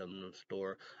Vitamin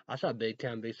Store. I saw Big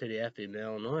Town, Big City, Effie,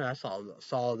 Illinois. I saw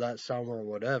that somewhere, or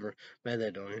whatever. Man,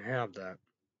 they don't even have that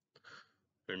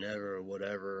or never or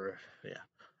whatever. Yeah.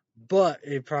 But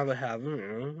they probably have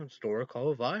a store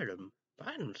called Vitamin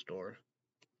Store.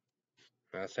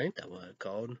 I think that's what it's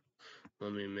called.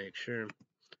 Let me make sure.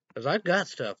 Because I got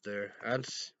stuff there.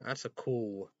 That's a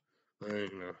cool,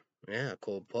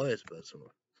 cool place, but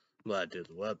I do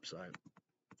the website.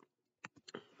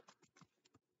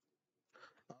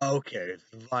 Okay,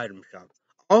 Vitamin Shop.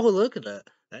 Oh, look at that.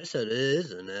 That said it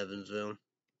is in Evansville.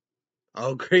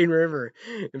 Oh, Green River.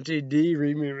 MTD,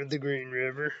 remember the Green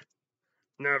River.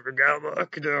 Never got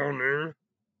lucky down there.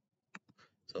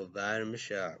 So, Vitamin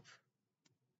Shop.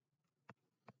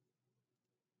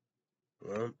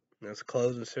 Well, that's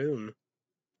closing soon.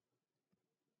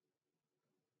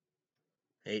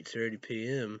 8:30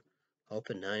 p.m.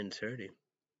 Open 9:30.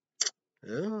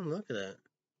 Oh, look at that.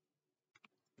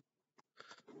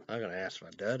 I'm gonna ask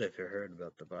my dad if he heard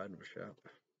about the Vitamin Shop.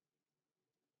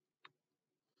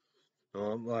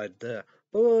 Oh, I'm like that.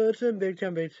 Oh, it's in Big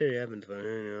Town, Big City, Evansville,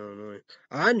 Illinois.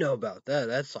 I know about that.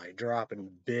 That's like dropping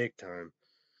big time.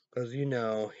 Because,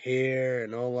 here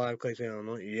and all live places in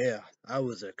Illinois, yeah, I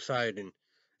was excited.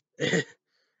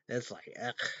 It's like,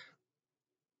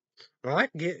 well, I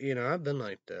get, I've been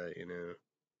like that,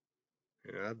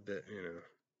 I've been,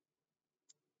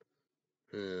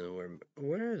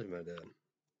 where is my dad?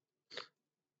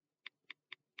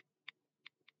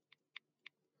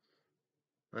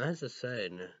 I have to say,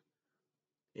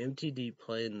 MTD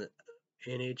playing the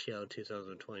NHL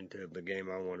 2022, the game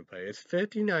I want to play. It's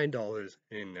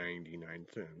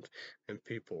 $59.99, and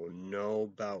people know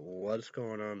about what's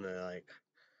going on. They're like,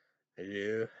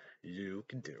 you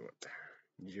can do it.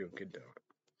 You can do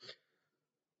it.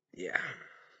 Yeah.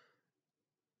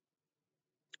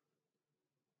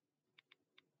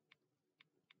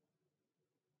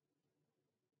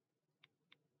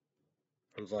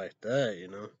 I was like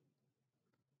that,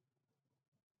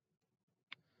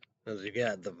 Because you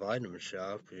got the vitamin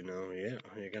shop, yeah,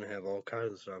 you're gonna have all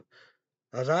kinds of stuff.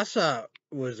 As I thought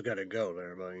was gonna go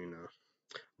there,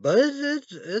 but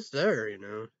it's there,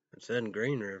 It's in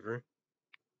Green River.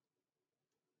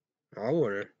 I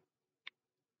wonder,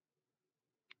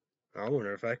 I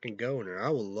wonder if I can go there. I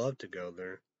would love to go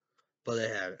there, but they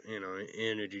had,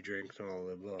 energy drinks and all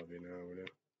the above,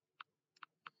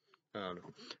 I don't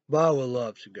know, but I would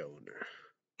love to go there.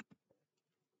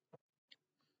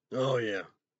 Oh yeah,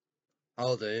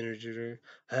 all the energy drinks.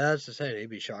 That's the same. He'd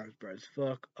be shocked, bright as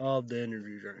fuck. All the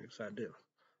energy drinks I do.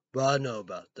 But I know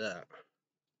about that.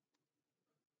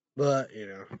 But,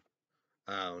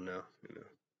 I don't know,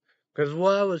 Because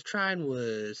what I was trying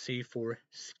was C4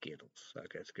 Skittles. I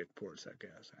guess good ports, I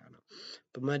guess. I don't know.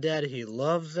 But my dad, he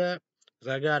loves that.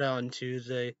 Because I got it on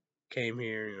Tuesday, came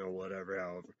here, whatever,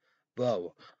 however. But,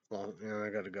 well, I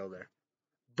got to go there.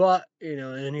 But,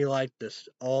 and he liked this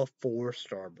all four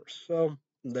Starbursts. So,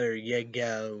 there you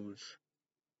goes.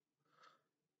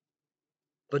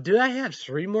 But do I have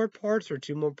 3 more parts or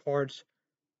 2 more parts?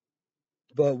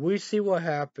 But we see what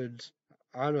happens.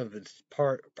 I don't know if it's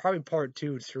probably part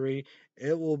 2 or 3.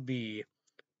 It will be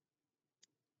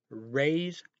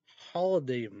Ray's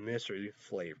Holiday Mystery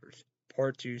Flavors.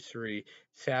 Part 2, 3,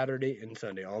 Saturday and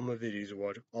Sunday. All my videos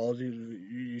watch, all the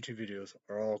YouTube videos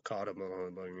are all caught up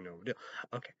on the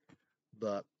Okay.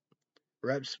 But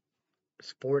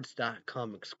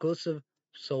repsports.com exclusive,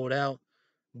 sold out.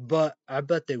 But I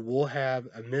bet they will have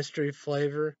a mystery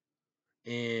flavor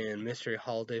and mystery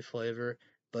holiday flavor,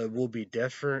 but it will be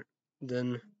different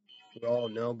than we all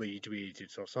know. But you to be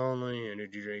sauce only,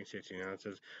 energy drink, 16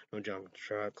 ounces, no junk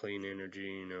truck, clean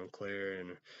energy, clear,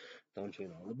 and don't you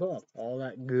know the above, all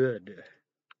that good,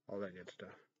 all that good stuff.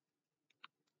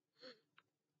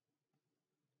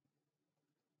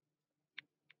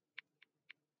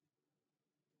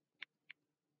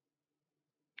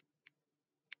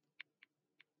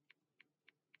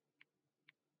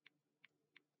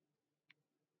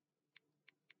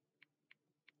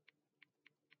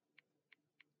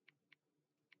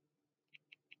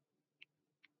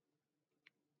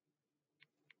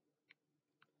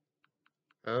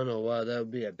 I don't know why that would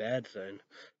be a bad thing,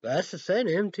 but that's the same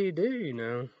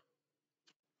MTD.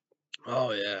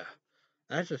 Oh yeah,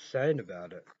 that's the same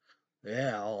about it.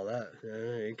 Yeah, all that.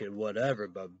 You could whatever,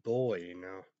 but boy,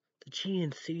 the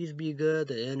GNCs be good,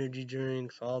 the energy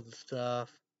drinks, all the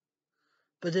stuff.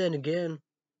 But then again,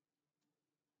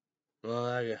 well,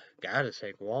 I gotta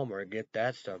take Walmart get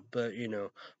that stuff. But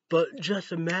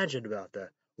just imagine about that.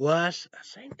 Well, I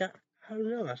think that I don't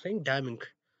know. I think Diamond,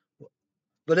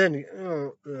 but then you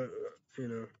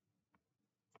know,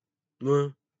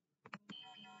 well,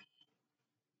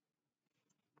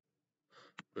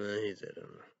 he said, I don't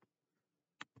know.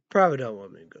 Probably don't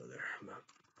want me to go there.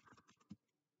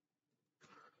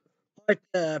 But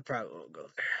I probably won't go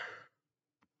there.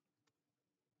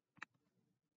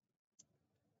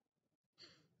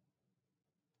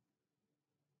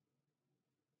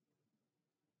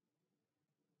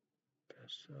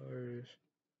 Bestsellers,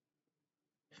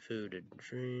 food and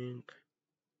drink,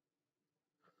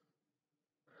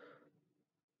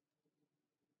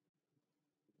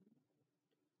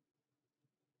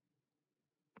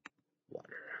 water.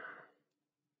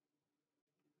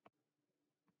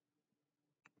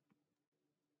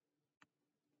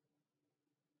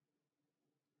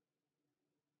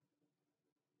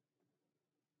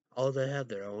 Oh, they have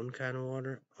their own kind of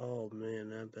water? Oh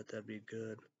man, I bet that'd be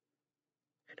good.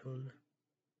 I don't know.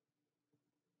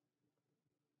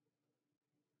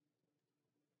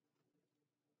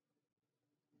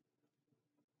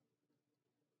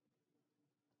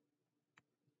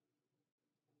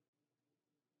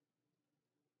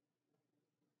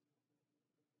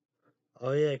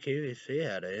 Oh yeah, QVC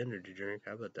had an energy drink.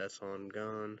 I bet that's on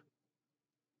gone.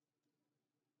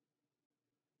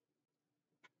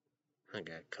 I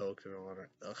got Coke and water.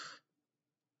 Ugh.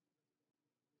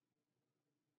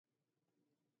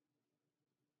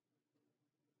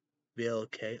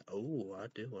 BLK. Oh, I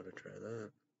do want to try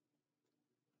that.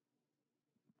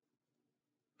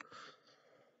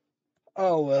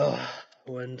 Oh well,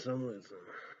 win some, lose some.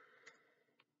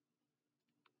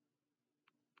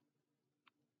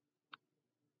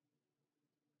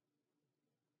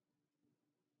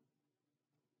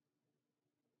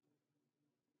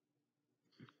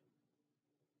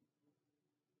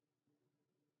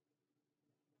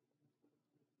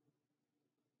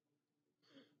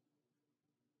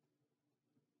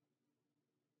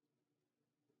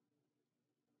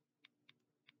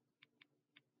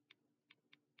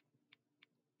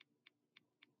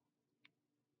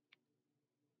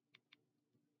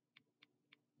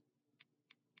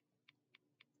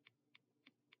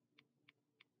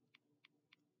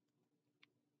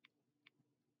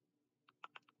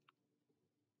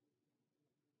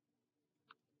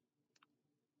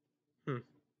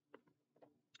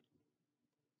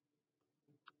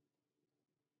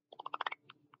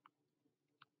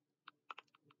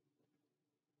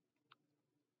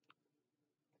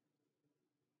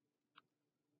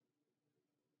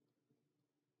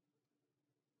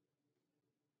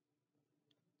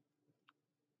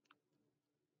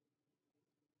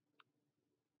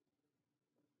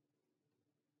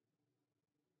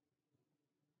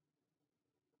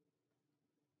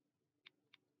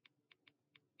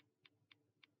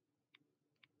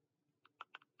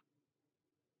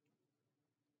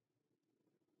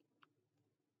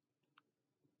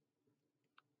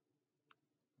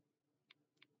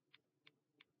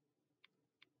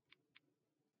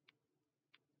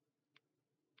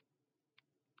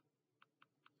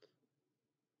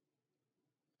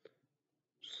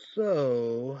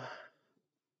 So,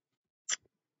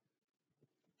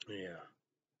 yeah.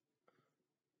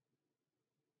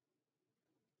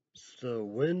 So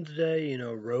Wednesday,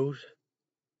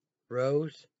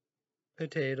 roast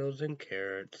potatoes and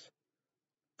carrots.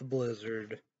 The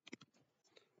blizzard.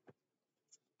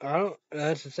 I don't.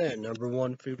 That's to say, number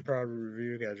one food product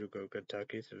review. Guys, will go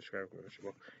Kentucky. Subscribe.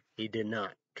 He did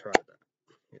not try that.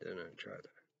 He did not try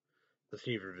that. The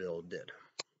Seaverville did.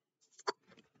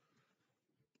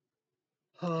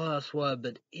 Oh, that's what I've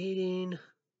been eating.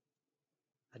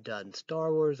 I died in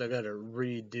Star Wars. I gotta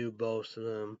redo both of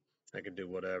them. I can do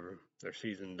whatever. Their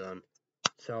season done.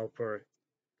 South Park,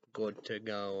 good to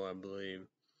go, I believe.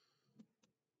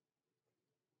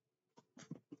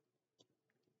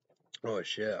 Oh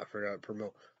shit, I forgot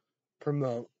to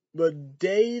promote. But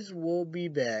Days will be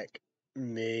back.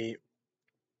 May,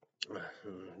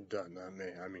 not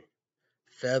May. I mean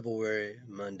February,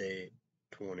 Monday,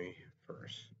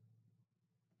 21st.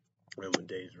 And when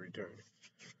Days return.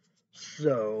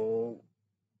 So,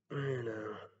 you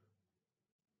know.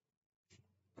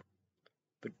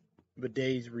 But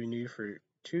Days renewed for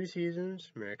 2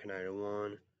 seasons. American Idol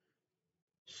 1.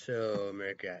 So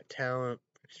America Got Talent,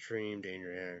 Extreme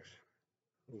Danger X.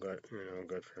 Good,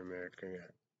 good for America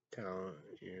Got Talent.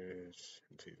 Yes,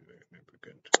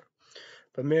 good.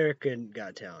 But America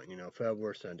Got Talent,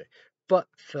 February Sunday. But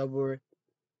February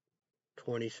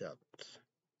 27th.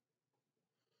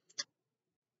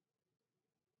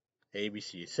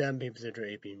 ABC, 7 p.m. Central,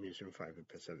 8 p.m. Eastern, 5 p.m.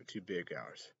 Pacific. 2 big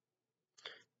hours.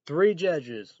 3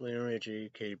 judges: Lionel Richie,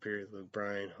 Katy Perry, Luke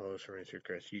Bryan, host, Rancer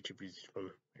Chris, YouTube,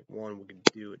 one. We can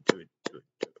do it.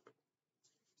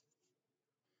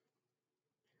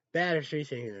 Battersea,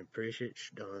 thank you and appreciate.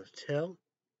 Don't tell.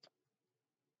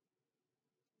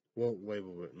 Well, wait.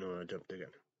 No, I jumped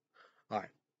again.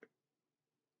 Alright.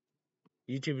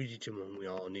 YouTube, we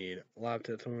all need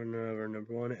laptops. Number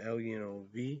 1,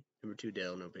 LUNOV. Number 2,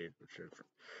 Dell, no paper.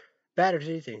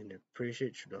 Battersea, thank you and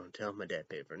appreciate. Don't tell. My dad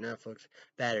paid for Netflix.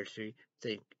 Battersea,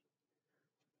 thank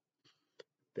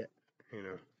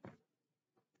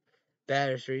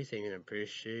Battersea, thank you and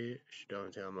appreciate.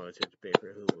 Don't tell. My dad's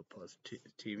paper. Hulu Plus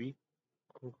TV.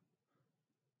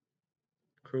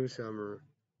 Cruel Summer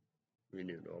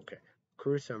renewed. Okay.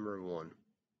 Cruel Summer 1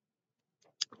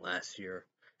 last year,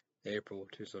 April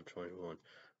 2021.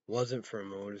 Wasn't for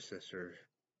Motor Sister.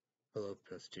 Hulu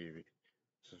Plus TV.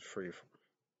 This is free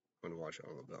when watch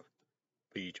all of them.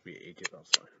 But you to be 18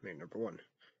 outside. Main number 1.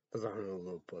 That's on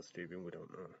Hulu Plus TV. We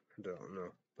don't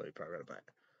know. But you probably gotta buy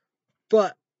it.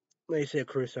 But they say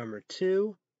Cruel Summer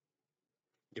 2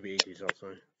 to be 18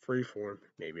 outside. Freeform,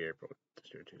 maybe April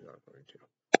this year 2022.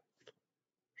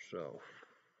 So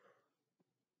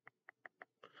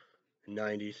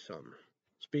 90s summer.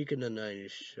 Speaking of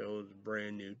 90s shows,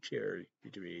 brand new Cherry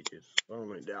UTV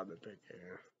only down the pick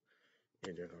here.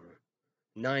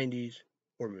 90s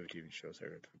or movie TV shows I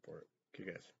got to report. You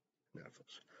guys,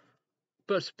 Netflix.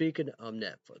 But speaking of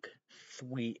Netflix,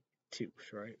 Sweet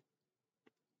Tooth, right?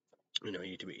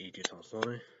 YouTube 18 also.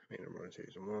 Main number 1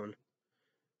 season 1.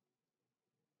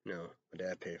 No, my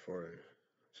dad paid for it.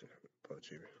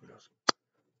 Who knows?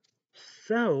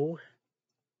 So,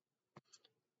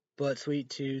 but Sweet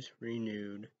Tooth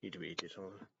renewed YouTube 18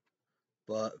 also.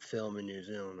 But film in New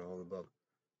Zealand, all above.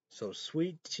 So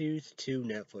Sweet Tooth 2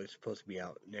 Netflix supposed to be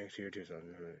out next year,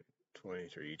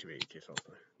 2023. YouTube 18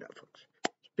 also Netflix.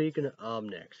 Speaking of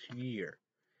next year,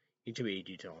 YouTube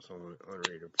 18 also on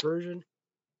unrated version.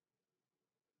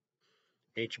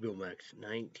 HBO Max,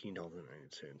 $19.90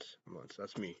 a month.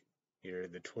 That's me. Either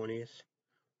the 20th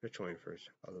or 21st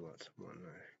of the month.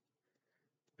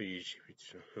 But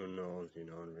who knows,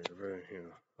 unrated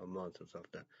version, a month and stuff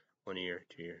like that. 1 year,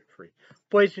 2 year, free.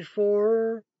 PlayStation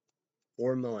 4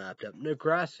 or my laptop.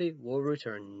 Degrassi will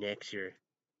return next year.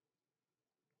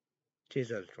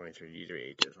 2023, user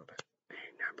 8 years old.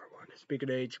 Number 1. Speaking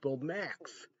of HBO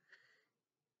Max,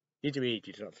 user 8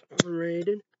 years old.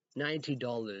 Unrated,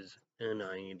 $19.99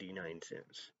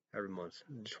 every month.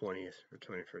 The 20th or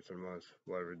 21st of the month,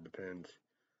 whatever it depends.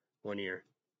 1 year,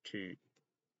 2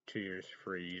 years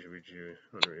free, usually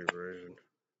unrated version.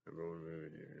 Number 1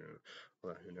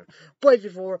 movie,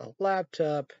 PlayStation 4,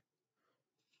 laptop.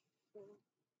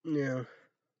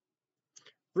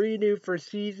 Renew for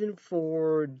season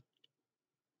 4.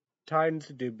 Titans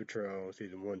of Doom Patrol,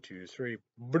 season 1, 2, 3.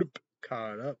 Bloop,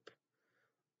 caught up.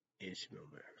 HBO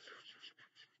Max.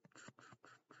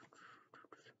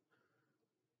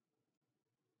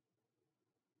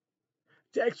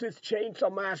 Texas Chainsaw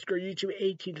Massacre, YouTube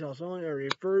 18 only, or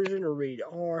version or rated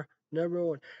R. Number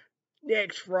 1.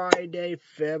 Next Friday,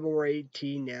 February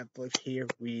 18, Netflix. Here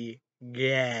we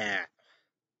go.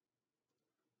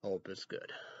 Hope it's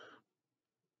good.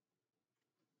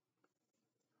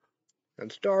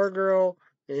 And Stargirl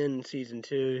in season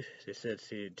 2, they said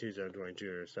season 2 is on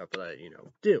 22 or stuff like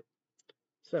that, do.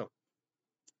 So,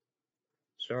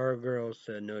 Stargirl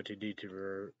said no to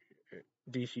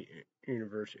DC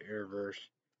Universe Airverse,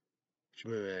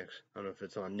 Max. I don't know if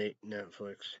it's on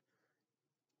Netflix,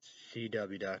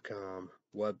 CW.com,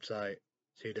 website,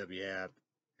 CW app,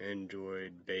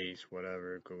 Android, base,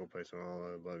 whatever, Google Play, so all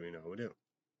that above, we do.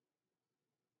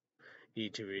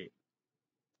 E2,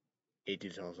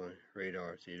 18,000,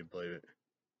 radar, so you believe it.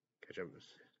 Catch up with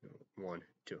 1,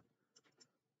 2.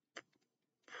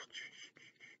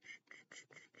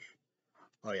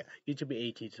 Oh yeah, YouTube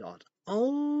 18,000.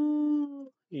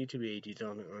 Oh, YouTube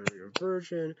 18,000 unrated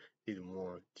version. Season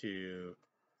 1, 2.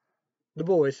 The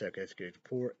Boys, Second Escape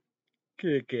Report.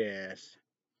 Kick ass.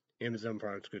 Amazon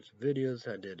Prime exclusive videos.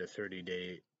 I did a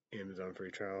 30-day Amazon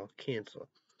free trial. Cancel.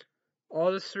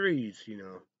 All the threes,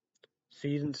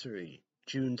 Season 3,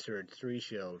 June 3rd, 3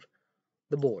 shows.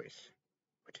 The Boys.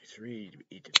 3,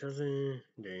 18,000.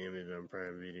 The Amazon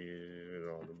Prime videos,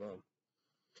 all the above.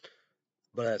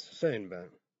 But that's the same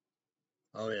about.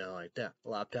 Oh yeah, like that.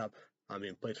 Laptop.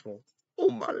 Placeable. Oh,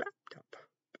 my laptop.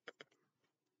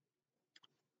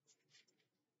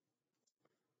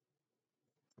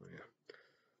 Oh, yeah.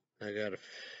 I gotta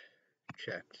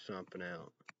check something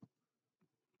out.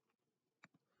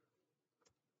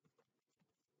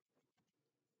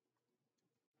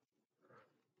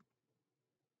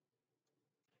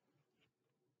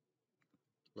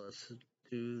 Let's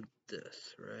do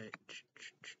this, right?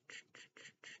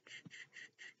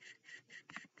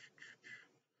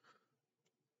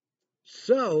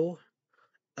 So,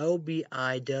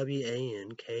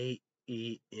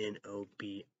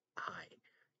 OBIWANKENOBI.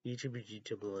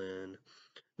 YouTube Land.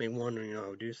 May wondering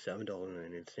how to do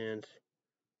 $7.90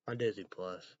 on Disney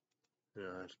Plus.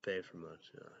 It's paid for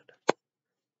months.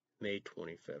 May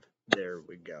 25th. There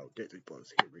we go. Disney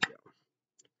Plus. Here we go.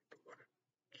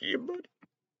 Yeah, buddy.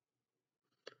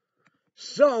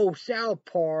 So, South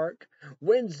Park,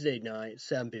 Wednesday night,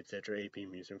 7 p.m. Central, 8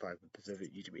 p.m. Eastern, 5 p.m.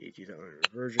 Pacific, YouTube 18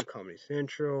 version, Comedy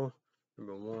Central,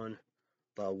 number 1.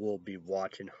 But we'll be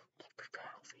watching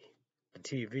the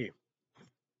TV.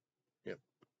 Yep.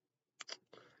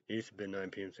 It used to be 9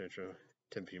 p.m. Central,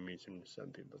 10 p.m. Eastern,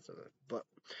 7 p.m. Pacific. But,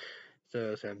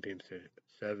 so 7 p.m.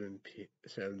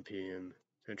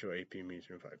 Central, 8 p.m.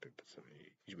 Eastern, 5 p.m.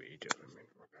 Pacific, YouTube 18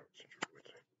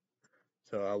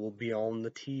 So I will be on the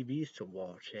TV to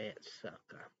watch that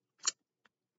sucker.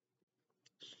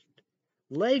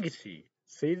 Legacy,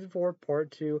 Season 4,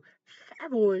 Part 2,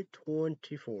 February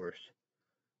 24th.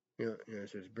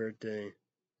 It's his birthday.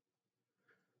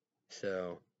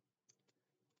 So,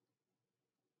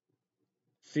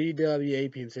 CW,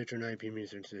 8 p.m. Central, 9 p.m.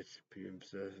 Eastern, 6 p.m.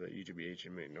 Pacific, YouTube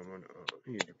HM8, no one,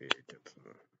 YouTube 8 tips,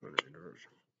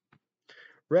 anniversary.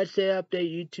 Red State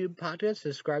Update YouTube podcast.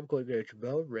 Subscribe, click the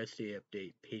bell. Red State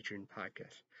Update Patreon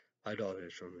podcast. $5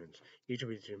 instruments. Each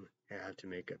of you have to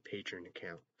make a Patreon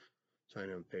account. Sign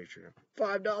up Patreon.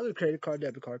 $5 credit card,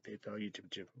 debit card, PayPal,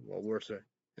 YouTube channel. Well, worth it.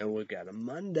 And we got a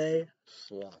Monday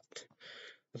slot.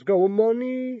 Let's go with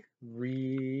money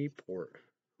report.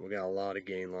 We got a lot of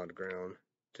gain, a lot of ground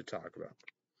to talk about.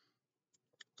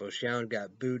 So Sean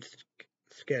got boots,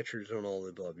 Skechers, and all the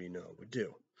above. We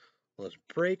do. Let's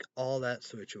break all that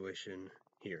situation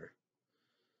here.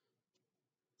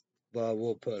 But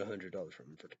we'll put $100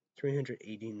 from it.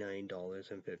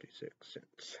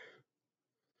 $389.56.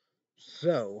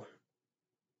 So,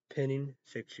 penning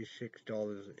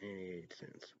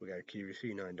 $66.88. We got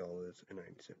QVC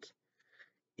 $9.90.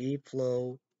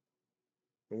 eFlow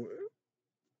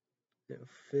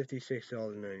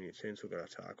 $56.98. We gotta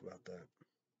talk about that.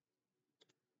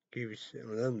 QVC,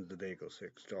 them the bagel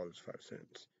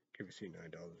 $6.05. QVC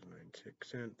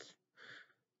 $9.96.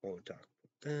 Won't talk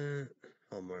about that.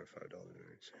 Hallmark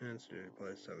 $5.90. Disney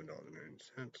Plus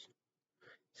 $7.90.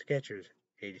 Skechers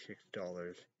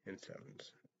 $86.07.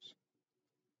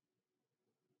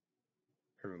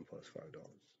 Herman Plus $5.99.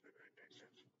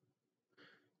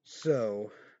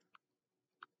 So,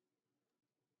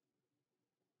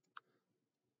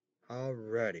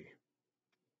 alrighty.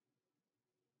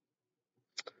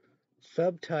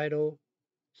 Subtotal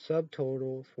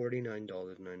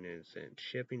 $49.99.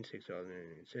 Shipping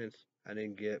 $6.99. I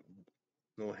didn't get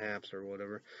no halves or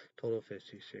whatever. Total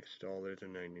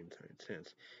 $56.99.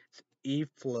 It's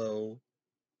eFlow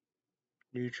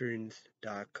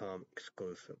Nutrients.com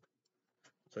exclusive.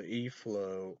 So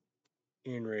eFlow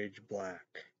Enrage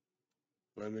Black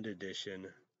Limited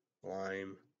Edition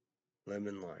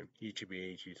Lemon Lime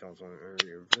EGBH also on an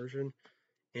earlier version.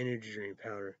 Energy drink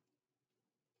powder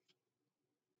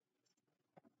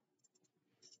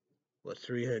What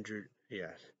 300?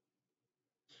 Yes.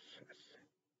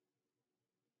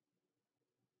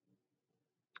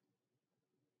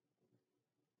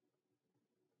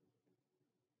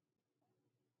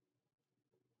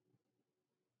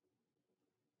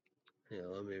 Yeah,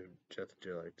 let me just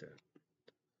do like that.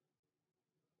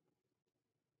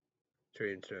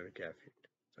 300 caffeine.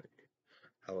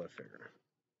 How would I figure?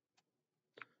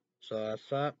 So I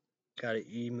thought, got an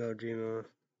emo dreamer,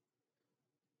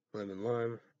 lemon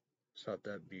lime. Thought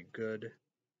that'd be good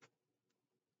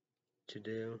to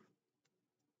do.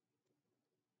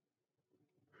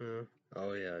 Huh?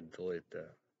 Oh yeah, delete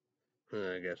that.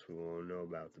 I guess we won't know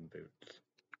about the boots.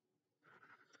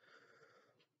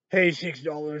 Hey,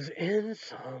 $6 in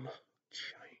some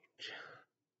change.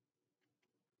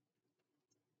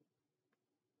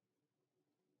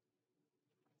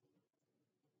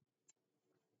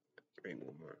 Drink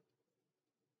one more.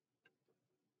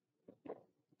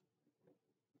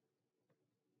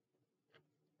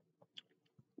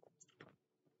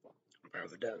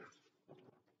 Further down.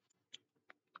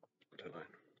 Deadline.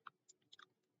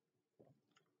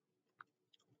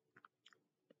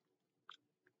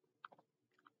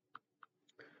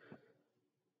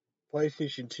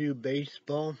 PlayStation 2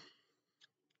 baseball.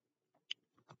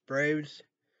 Braves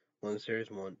won the series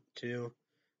 1-2.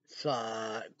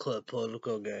 Saw Cliff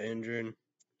Political got injured.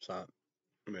 Saw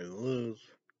him lose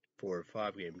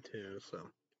 4-5 game 2.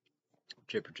 So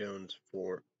Chipper Jones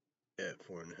 4 at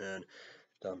 4 in the head.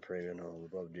 Don Praven all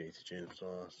above Jason James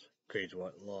lost. Crazy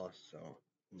White lost. So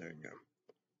there you go.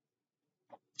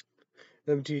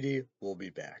 MTD will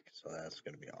be back, so that's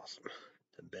gonna be awesome.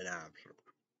 It's been absent,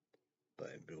 but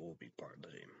it will be part of the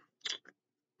team.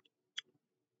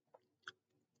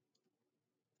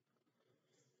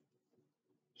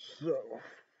 So,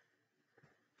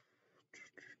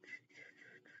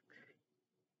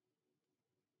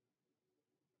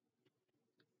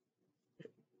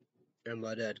 and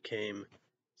my dad came,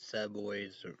 sad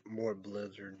boys, more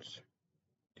blizzards.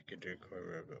 You could drink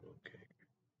whatever, okay.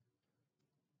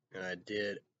 And I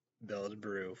did Bell's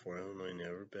Brew for Illinois,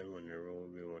 never been one, never will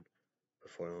be one.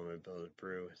 Before Illinois Bell's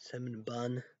Brew, cinnamon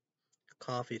bun,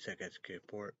 coffee, suck-ass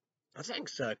port. I think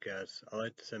suck-ass. I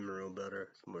like the cinnamon roll better.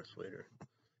 It's more sweeter.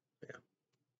 Yeah.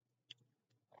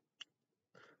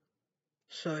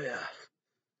 So yeah.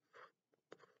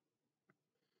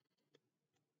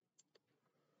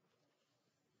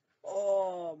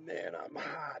 Oh man, I'm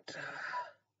hot.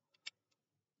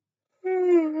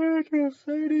 Oh, Angel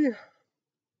Sadie.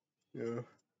 Yeah.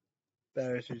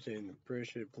 Better she's saying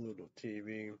appreciate Pluto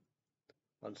TV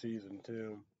on season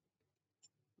 2.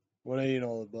 What I eat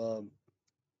all above.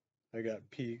 I got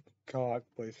Peacock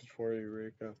places for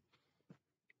Eureka.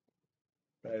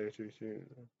 Better she's saying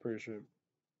appreciate.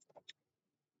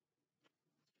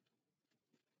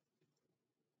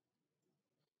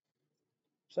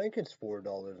 I think it's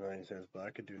 $4.90, but I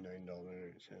could do $9.80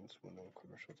 with no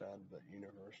commercials out. But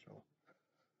Universal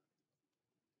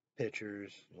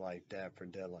pictures like that for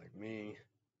Dead Like Me.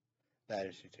 That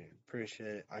is to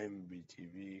appreciate it. IMDb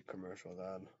TV commercials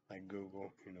on like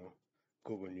Google,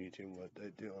 Google and YouTube what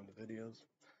they do on the videos.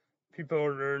 People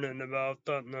are learning about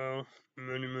that now.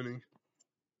 Many.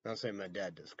 I'll say my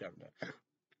dad discovered that.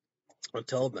 I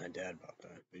told my dad about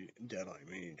that. Dad like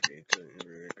me.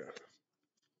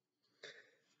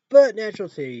 But Natural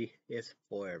City is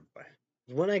for everybody.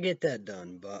 When I get that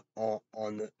done, but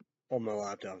on my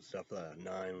laptop and stuff like that,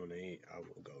 9 when I eat, I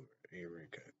will go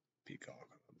Eureka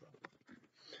Peacock.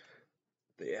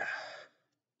 But yeah,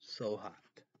 so hot,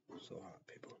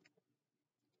 people.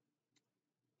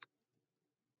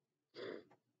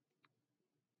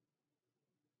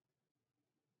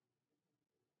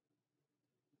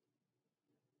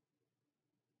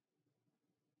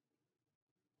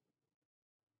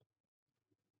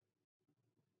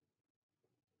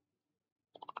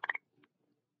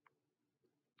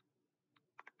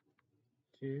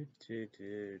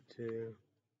 Do.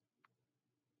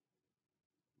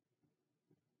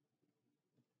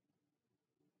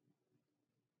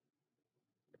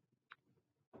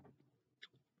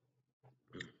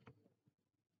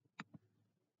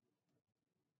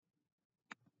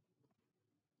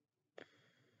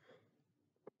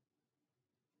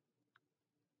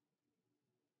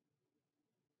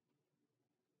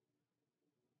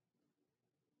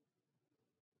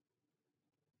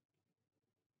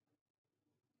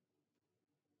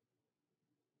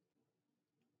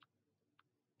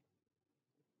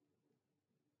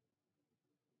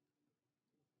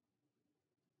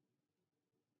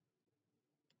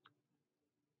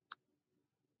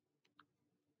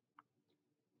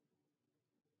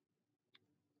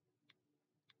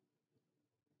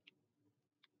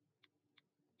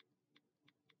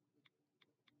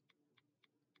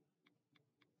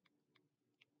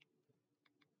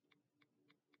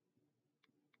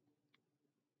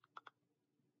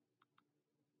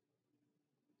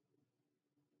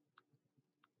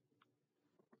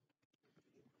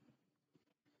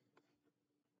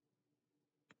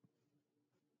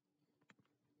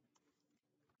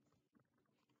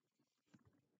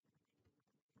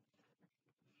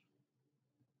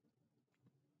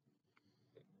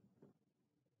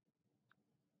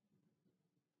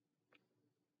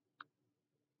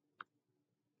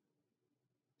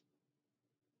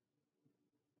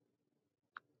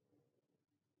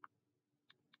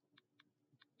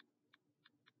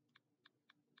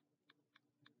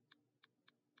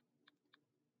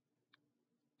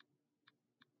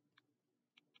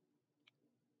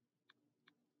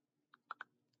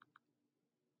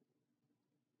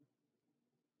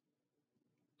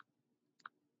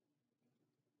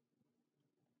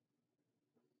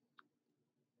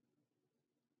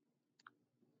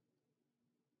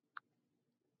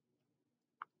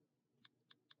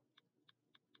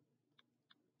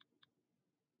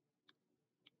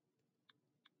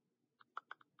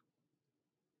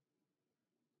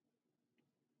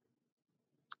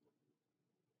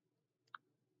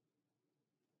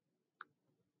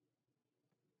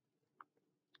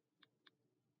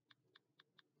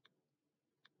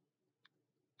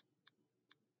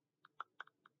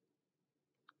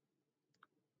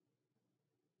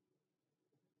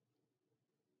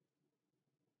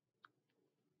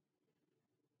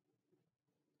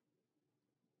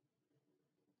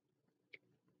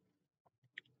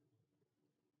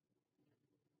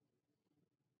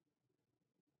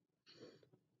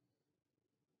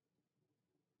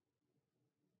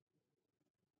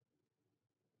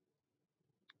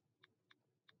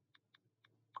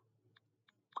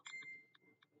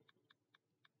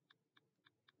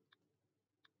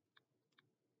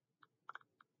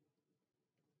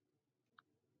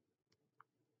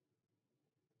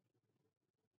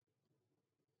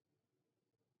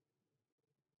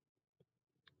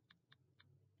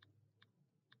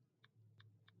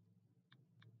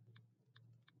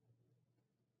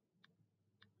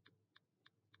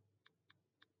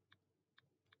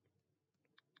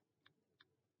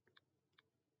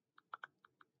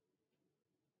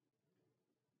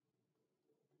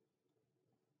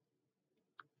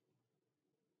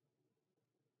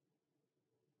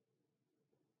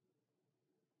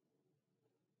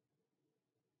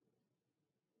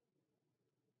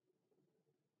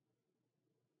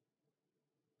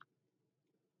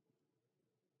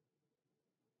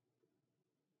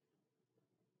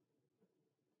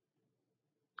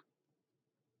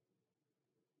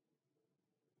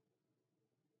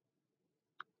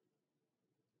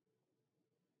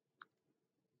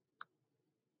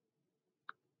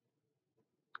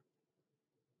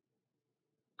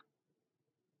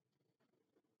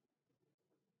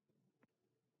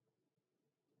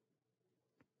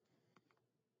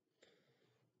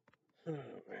 Oh,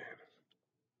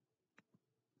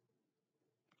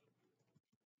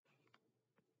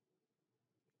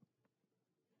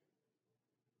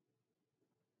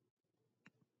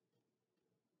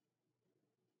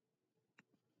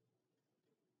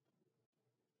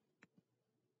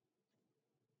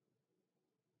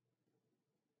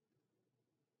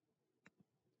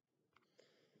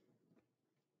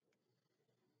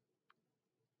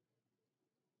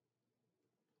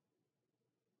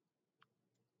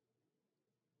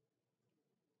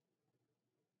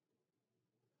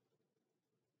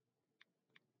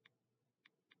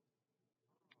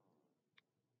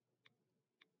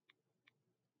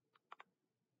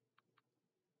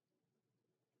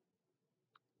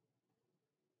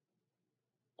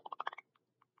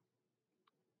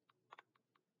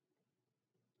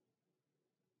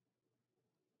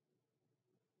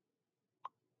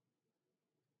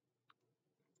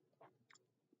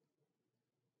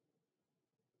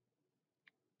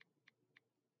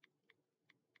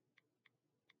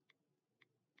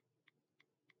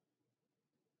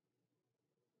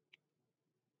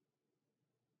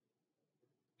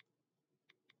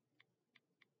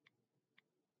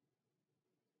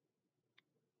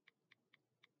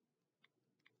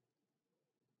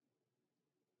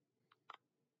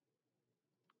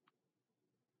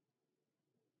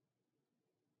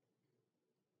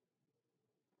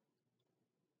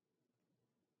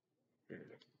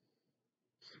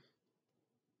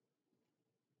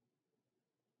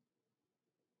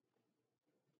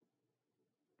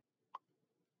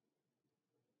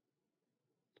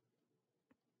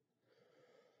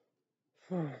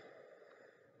 man.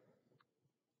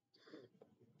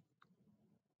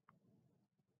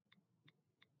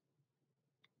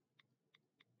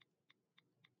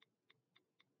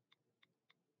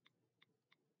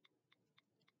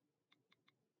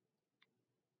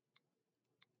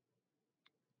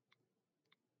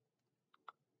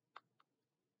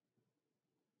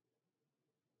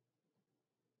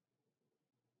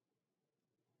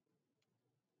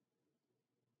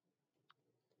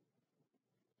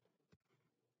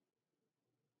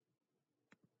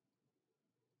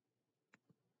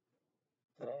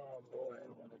 Oh boy,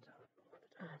 what a time, what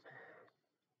a time.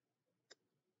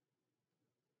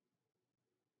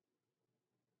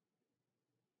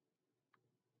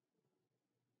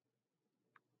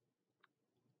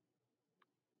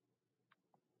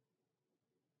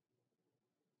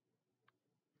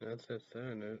 That's a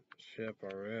thing, ship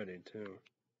already, too.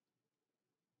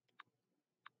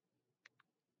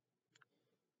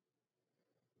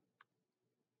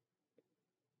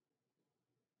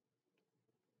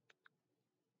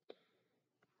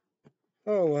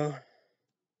 Oh well.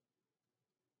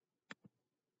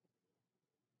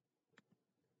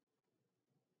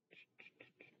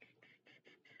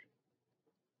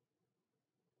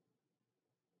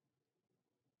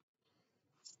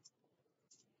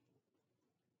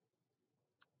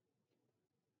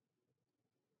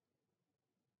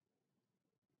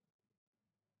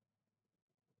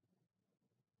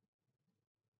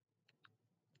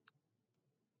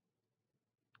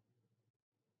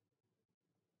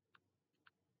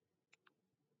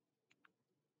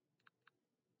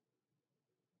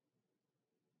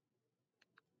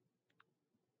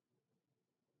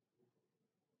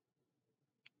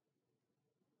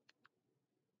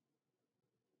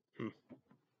 Hmm.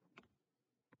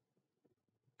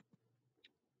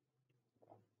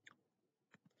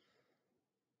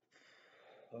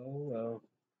 Oh well.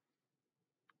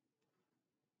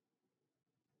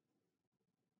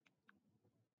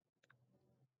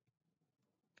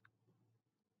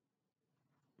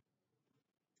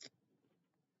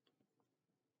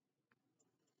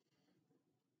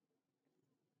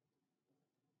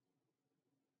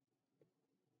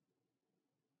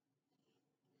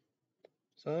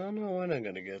 So I don't know when I'm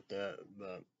gonna get that,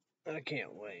 but I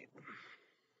can't wait.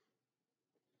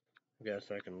 I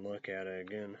guess I can look at it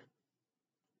again.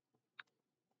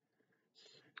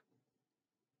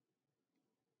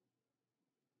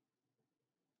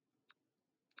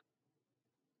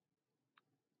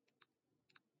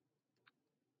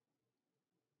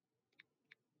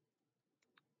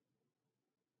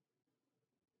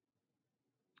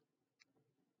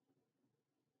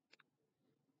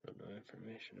 Don't know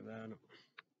information about it.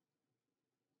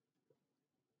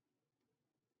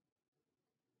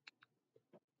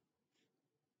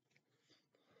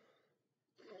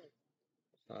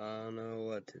 So I don't know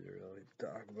what to really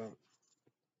talk about.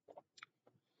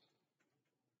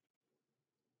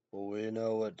 Well, we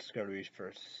know what's gonna be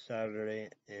for Saturday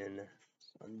and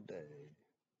Sunday.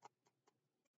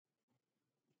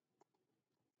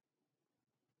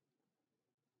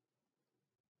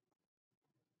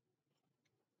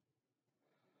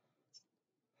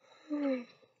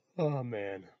 Oh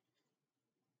man.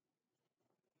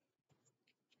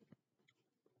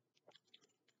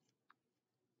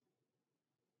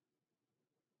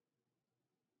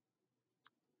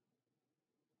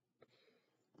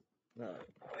 Oh,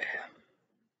 boy.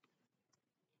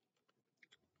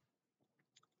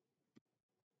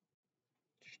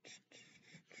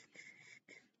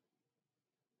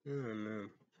 Oh no.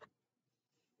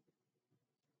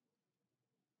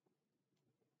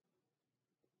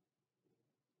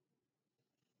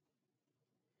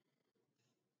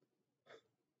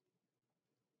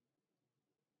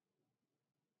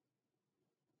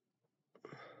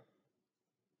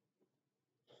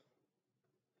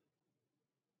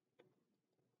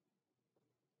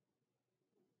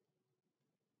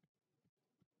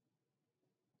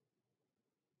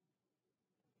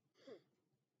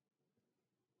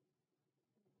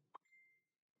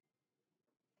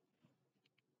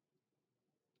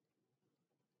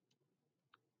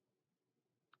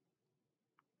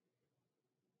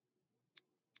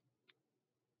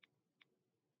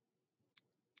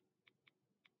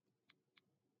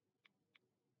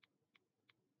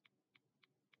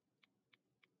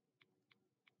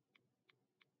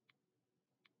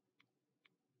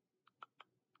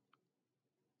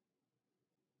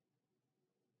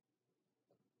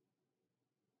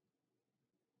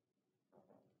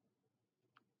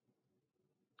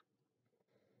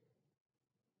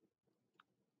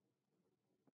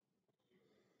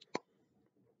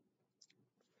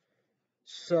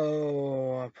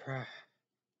 So,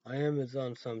 I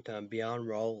Amazon sometime Beyond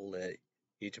Raw Lit.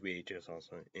 HBH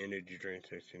also. Energy drink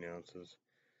 16 ounces.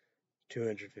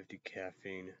 250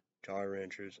 caffeine. Jolly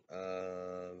Ranchers.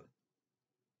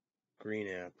 Green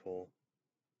apple.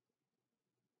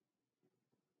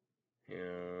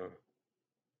 Yeah.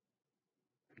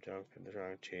 Drunk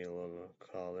tea, little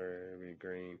color, be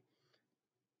green.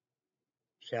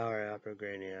 Sour apple,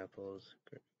 granny apples.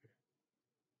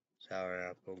 Sour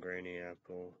apple, granny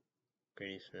apple.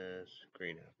 Granny Smiths,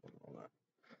 green apple, all that.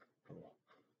 Cool.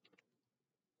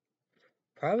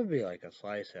 Probably like a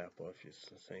slice apple if you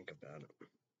think about it.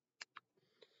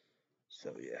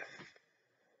 So yeah.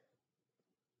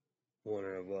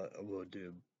 Wondering what we'll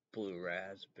do, blue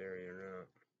raspberry or not.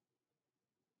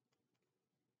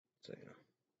 So yeah.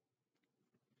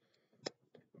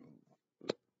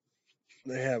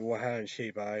 They have Wahan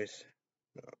Shape Ice.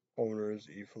 Owners,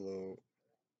 eFlow.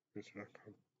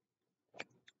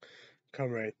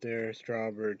 Come right there.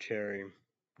 Strawberry, cherry.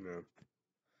 No.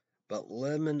 But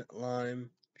lemon, lime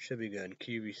should be good.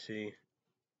 QVC.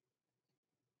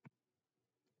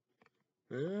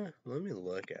 Let me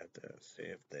look at that. See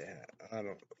if they have. I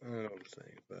don't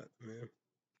think, but yeah.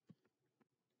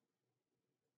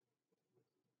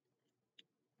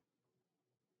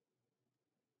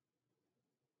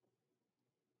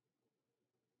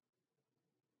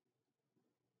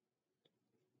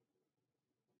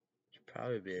 Should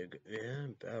probably be a good. Yeah,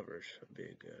 beverage should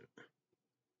be good.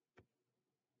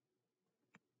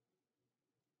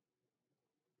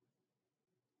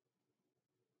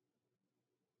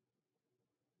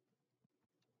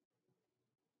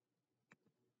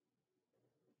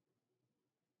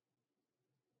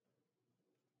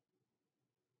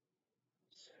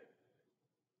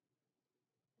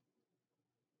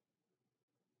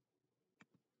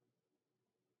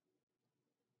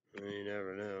 You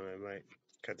never know. They might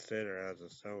consider it as a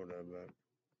soda, but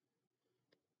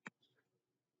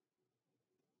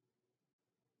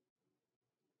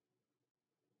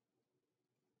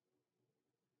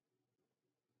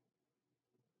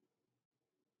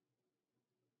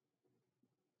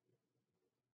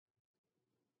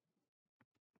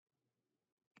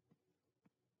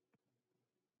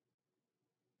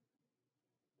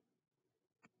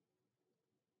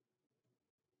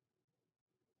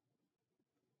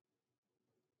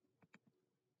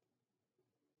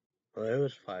well, it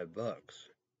was $5.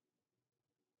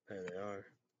 There they are.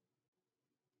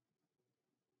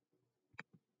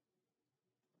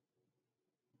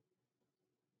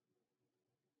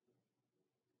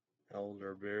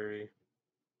 Elderberry.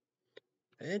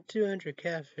 And 200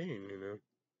 caffeine, you know.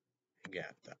 You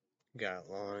got that. Got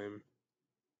lime.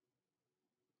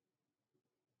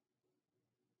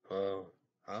 Oh,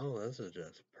 this is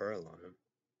just per lime.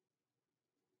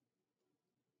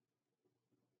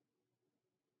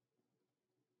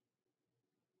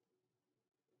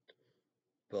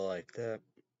 But like that,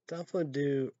 definitely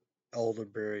do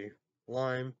elderberry,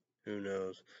 lime. Who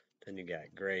knows? Then you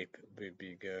got grape. Would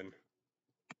be good.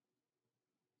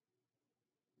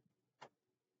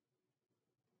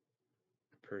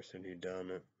 Person who done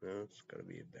it. No, it's gonna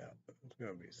be about. It's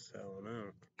gonna be selling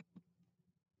out.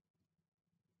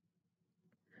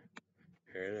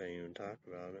 Here, they even talk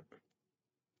about it.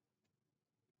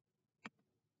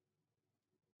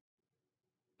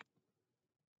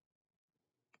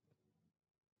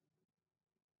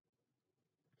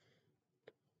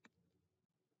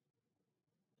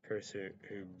 Person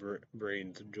who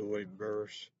breeds joy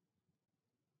bursts.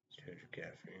 Change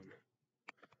caffeine.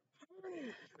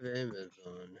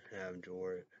 Amazon have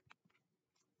joy.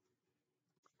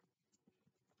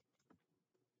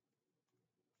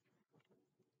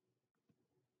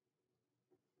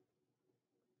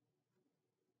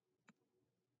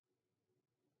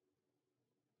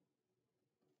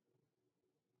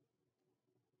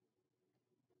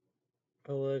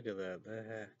 Oh, look at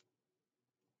that.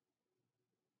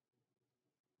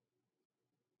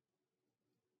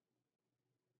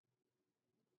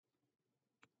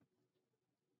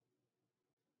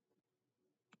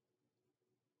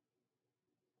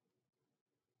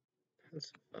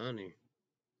 That's funny.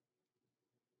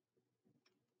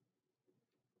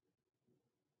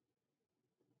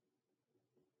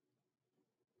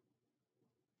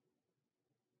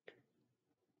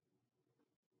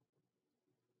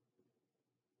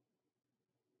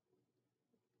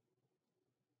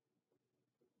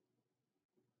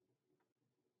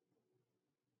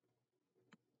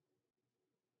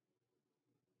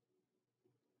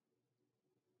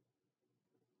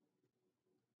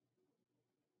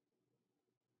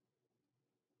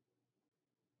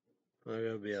 Well,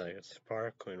 it'll be like a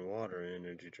sparkling water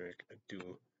energy drink. I do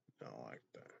not like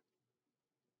that.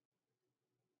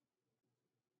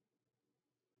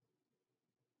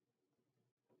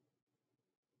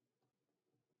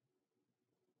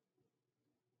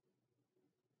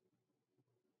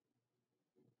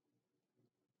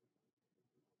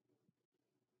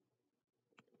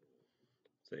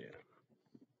 So yeah.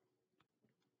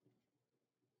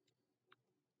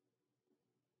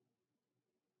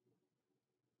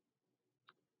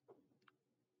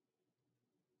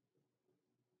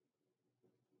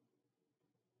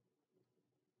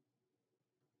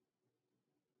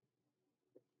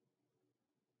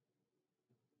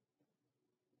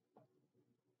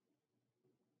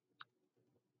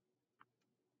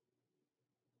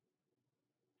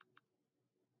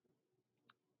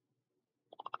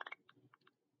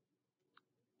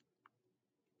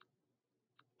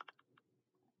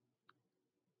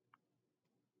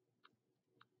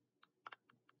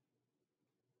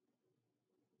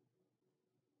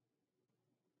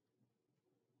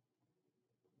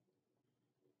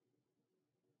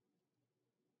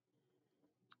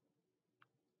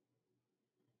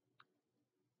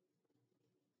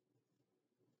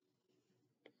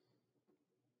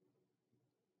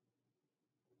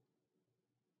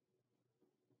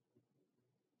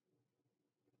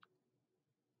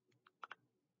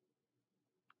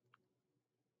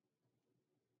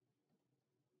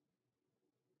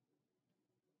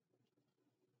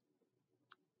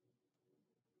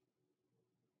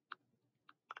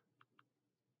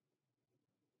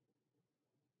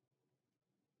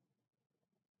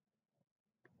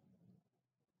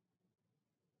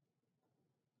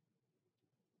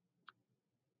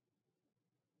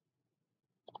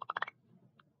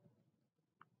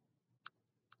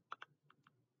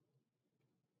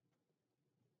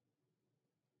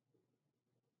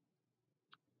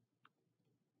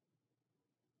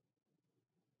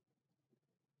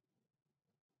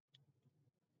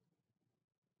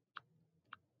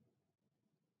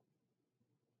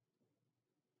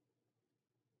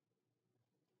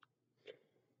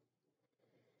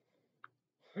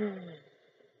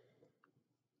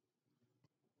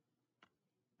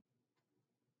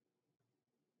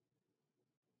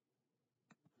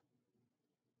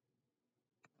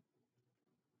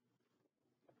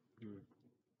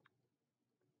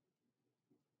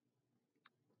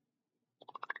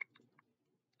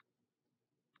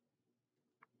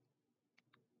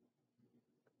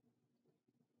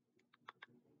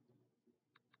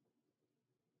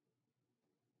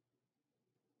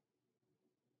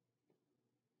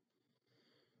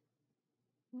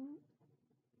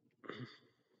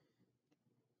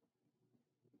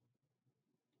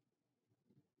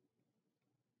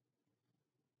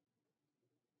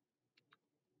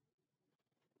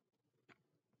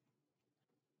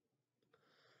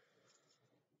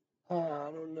 I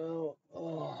don't know.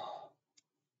 Oh.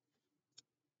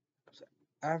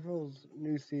 April's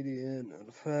new CDN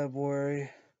in February.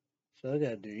 So I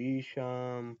gotta do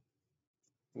Esham,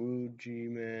 Wu G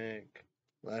Mac,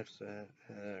 Lexa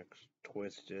Hex,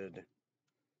 Twisted,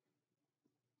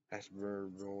 Asperger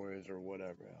Boys, or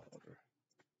whatever.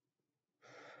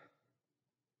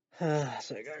 So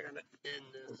I gotta end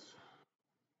this.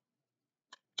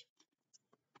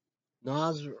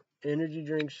 Nas energy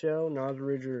drink shell, Nas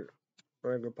Ridger,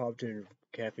 regular pop tin,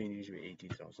 caffeine usually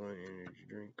 18 ounces on energy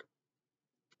drink,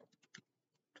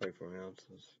 24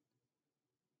 ounces.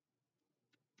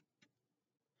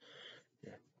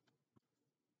 Yeah.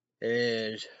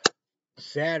 And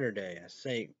Saturday, I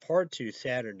say part 2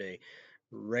 Saturday,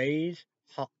 Ray's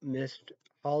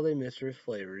Holiday Mystery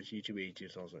Flavors, YouTube 18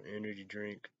 ounces on energy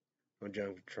drink,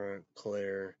 Junk Trunk,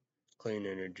 Claire, Clean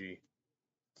Energy,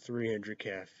 300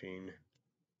 caffeine.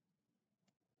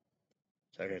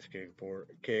 Second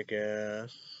kick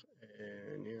ass,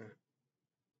 and yeah,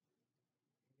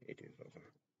 18 ounces.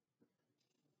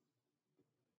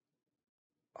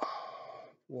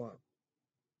 What?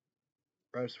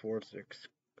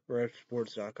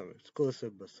 RevSports.com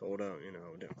exclusive, but sold out,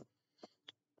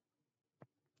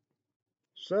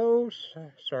 So,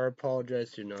 sorry,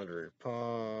 apologize to another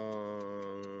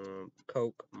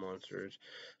Coke Monsters.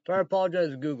 Sorry, apologize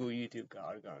to Google, YouTube,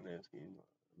 God,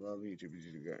 love YouTube,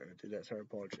 did that, sorry,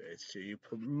 apologize to you,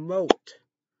 promote.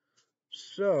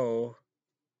 So,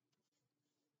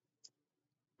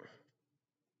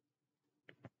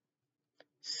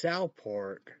 South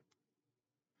Park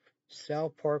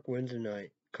Wednesday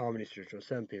night, Comedy Central,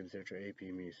 7 p.m. Central, 8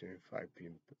 p.m. Eastern, 5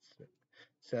 p.m.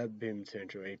 7 p.m.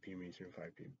 Central, 8 p.m. Eastern,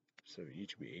 5 p.m. So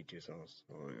each will be 8 songs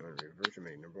on Virgin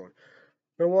Make number 1.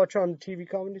 Go watch on TV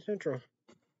Comedy Central.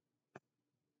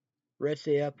 Red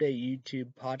State Update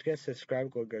YouTube podcast.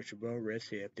 Subscribe, go get your bro. Red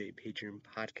State Update Patreon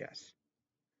podcast.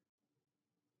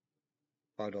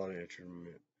 $5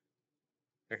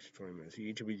 extra 20 minutes.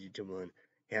 Each will be YouTube one.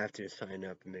 You have to sign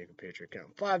up and make a Patreon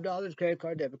account. $5 credit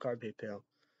card, debit card, PayPal.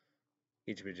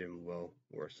 Each will be well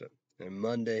worth it. And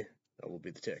Monday, that will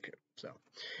be the ticket. So,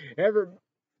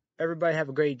 everybody have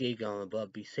a great day going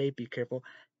above. Be safe, be careful.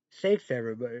 Thanks,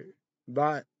 everybody.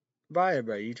 Bye,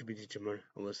 everybody. YouTube be teaching more.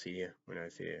 And we'll see you when I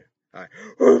see you. All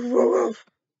right.